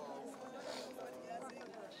of heaven.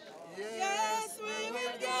 Yes, we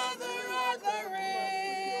will gather at the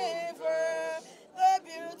river, the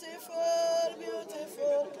beautiful,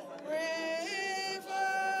 beautiful river.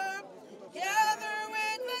 Gather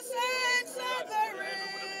with the saints at the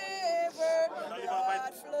river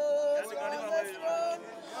that flows from the throne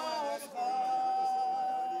of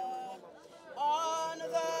God. On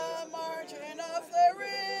the margin of the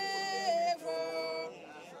river,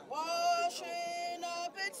 washing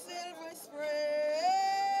up its silver spray.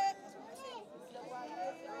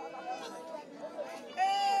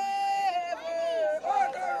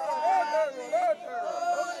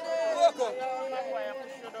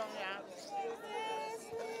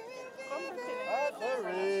 At the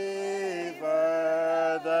river,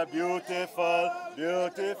 the beautiful,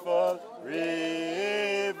 beautiful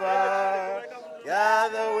river.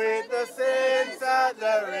 Gather with the saints at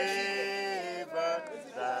the river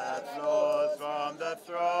that flows from the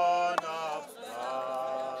throne of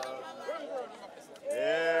God.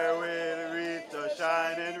 Here we'll reach the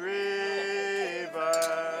shining river,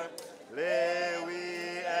 lay we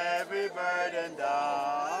every burden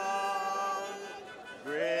down.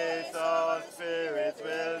 Grace our spirits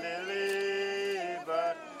will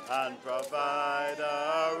deliver and provide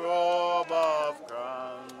a robe of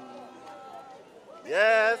crown.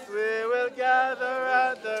 Yes, we will gather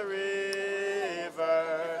at the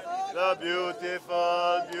river, the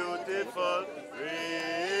beautiful, beautiful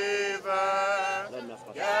river.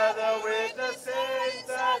 Gather with the saints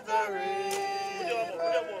at the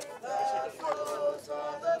river that flows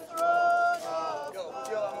from the throne of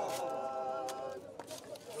God.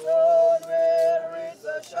 Soon we'll reach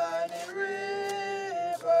the shining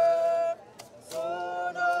river,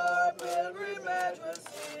 soon our pilgrim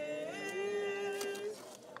majesties,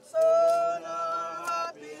 soon our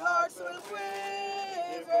happy hearts will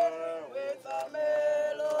quiver with a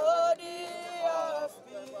melody of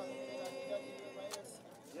peace.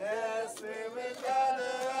 Yes,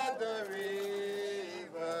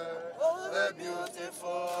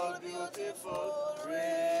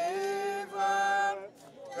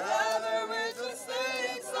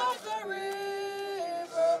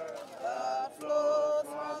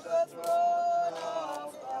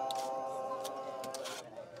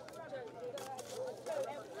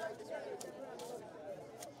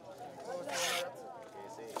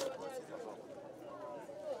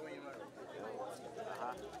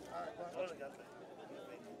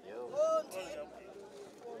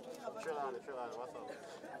 Trelawny, what's up?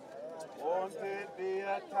 Won't it be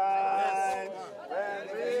a time when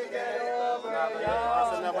we get over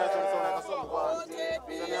yonder? Won't it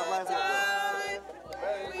be a time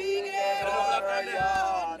when we get over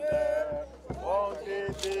yonder? Won't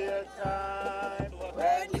it be a time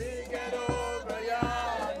when we get over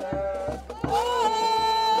yonder?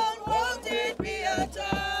 Oh, won't it be a time?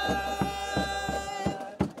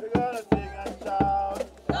 We're gonna sing and shout,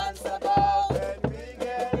 dance about when we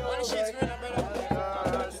get over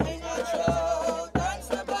yonder. Sing and shout, dance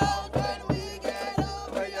about when we get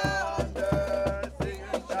over yonder. Sing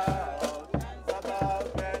and shout, dance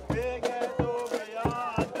about when we get over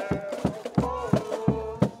yonder.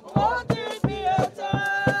 Won't it be a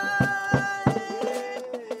time?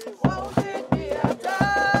 Won't it be a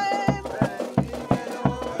time?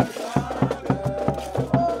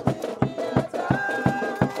 Won't it be a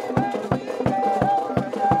time when we get over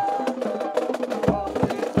yonder? Won't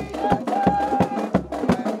it be a time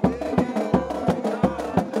when we get over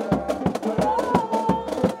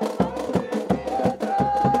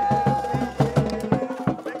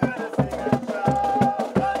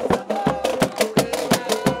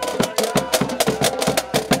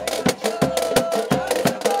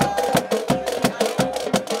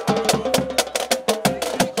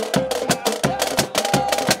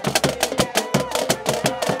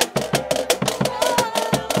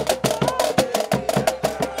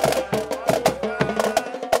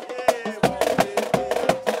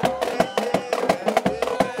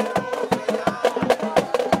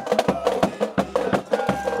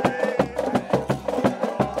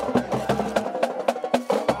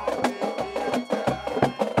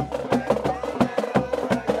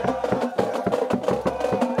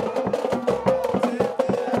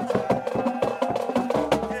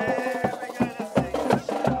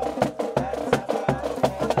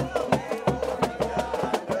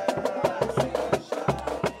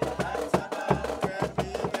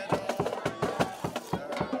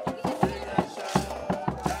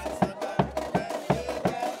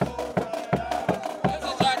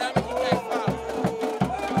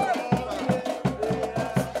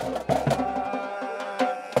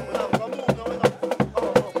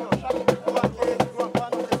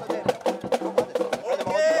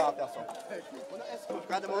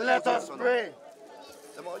Let us pray.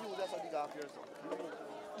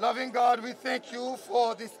 Loving God, we thank you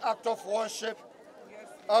for this act of worship.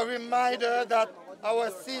 A reminder that our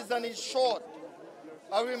season is short.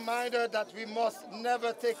 A reminder that we must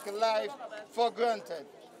never take life for granted.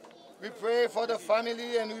 We pray for the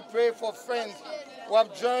family and we pray for friends who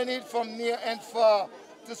have journeyed from near and far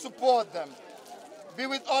to support them. Be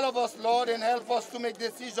with all of us, Lord, and help us to make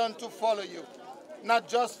decisions to follow you. Not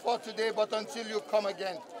just for today, but until you come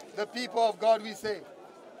again. The people of God, we say,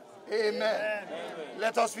 Amen. Amen.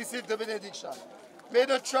 Let us receive the benediction. May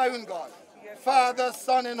the triune God, Father,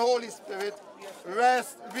 Son, and Holy Spirit,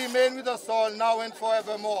 remain with us all now and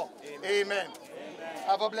forevermore. Amen. Amen.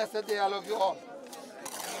 Have a blessed day. I love you all.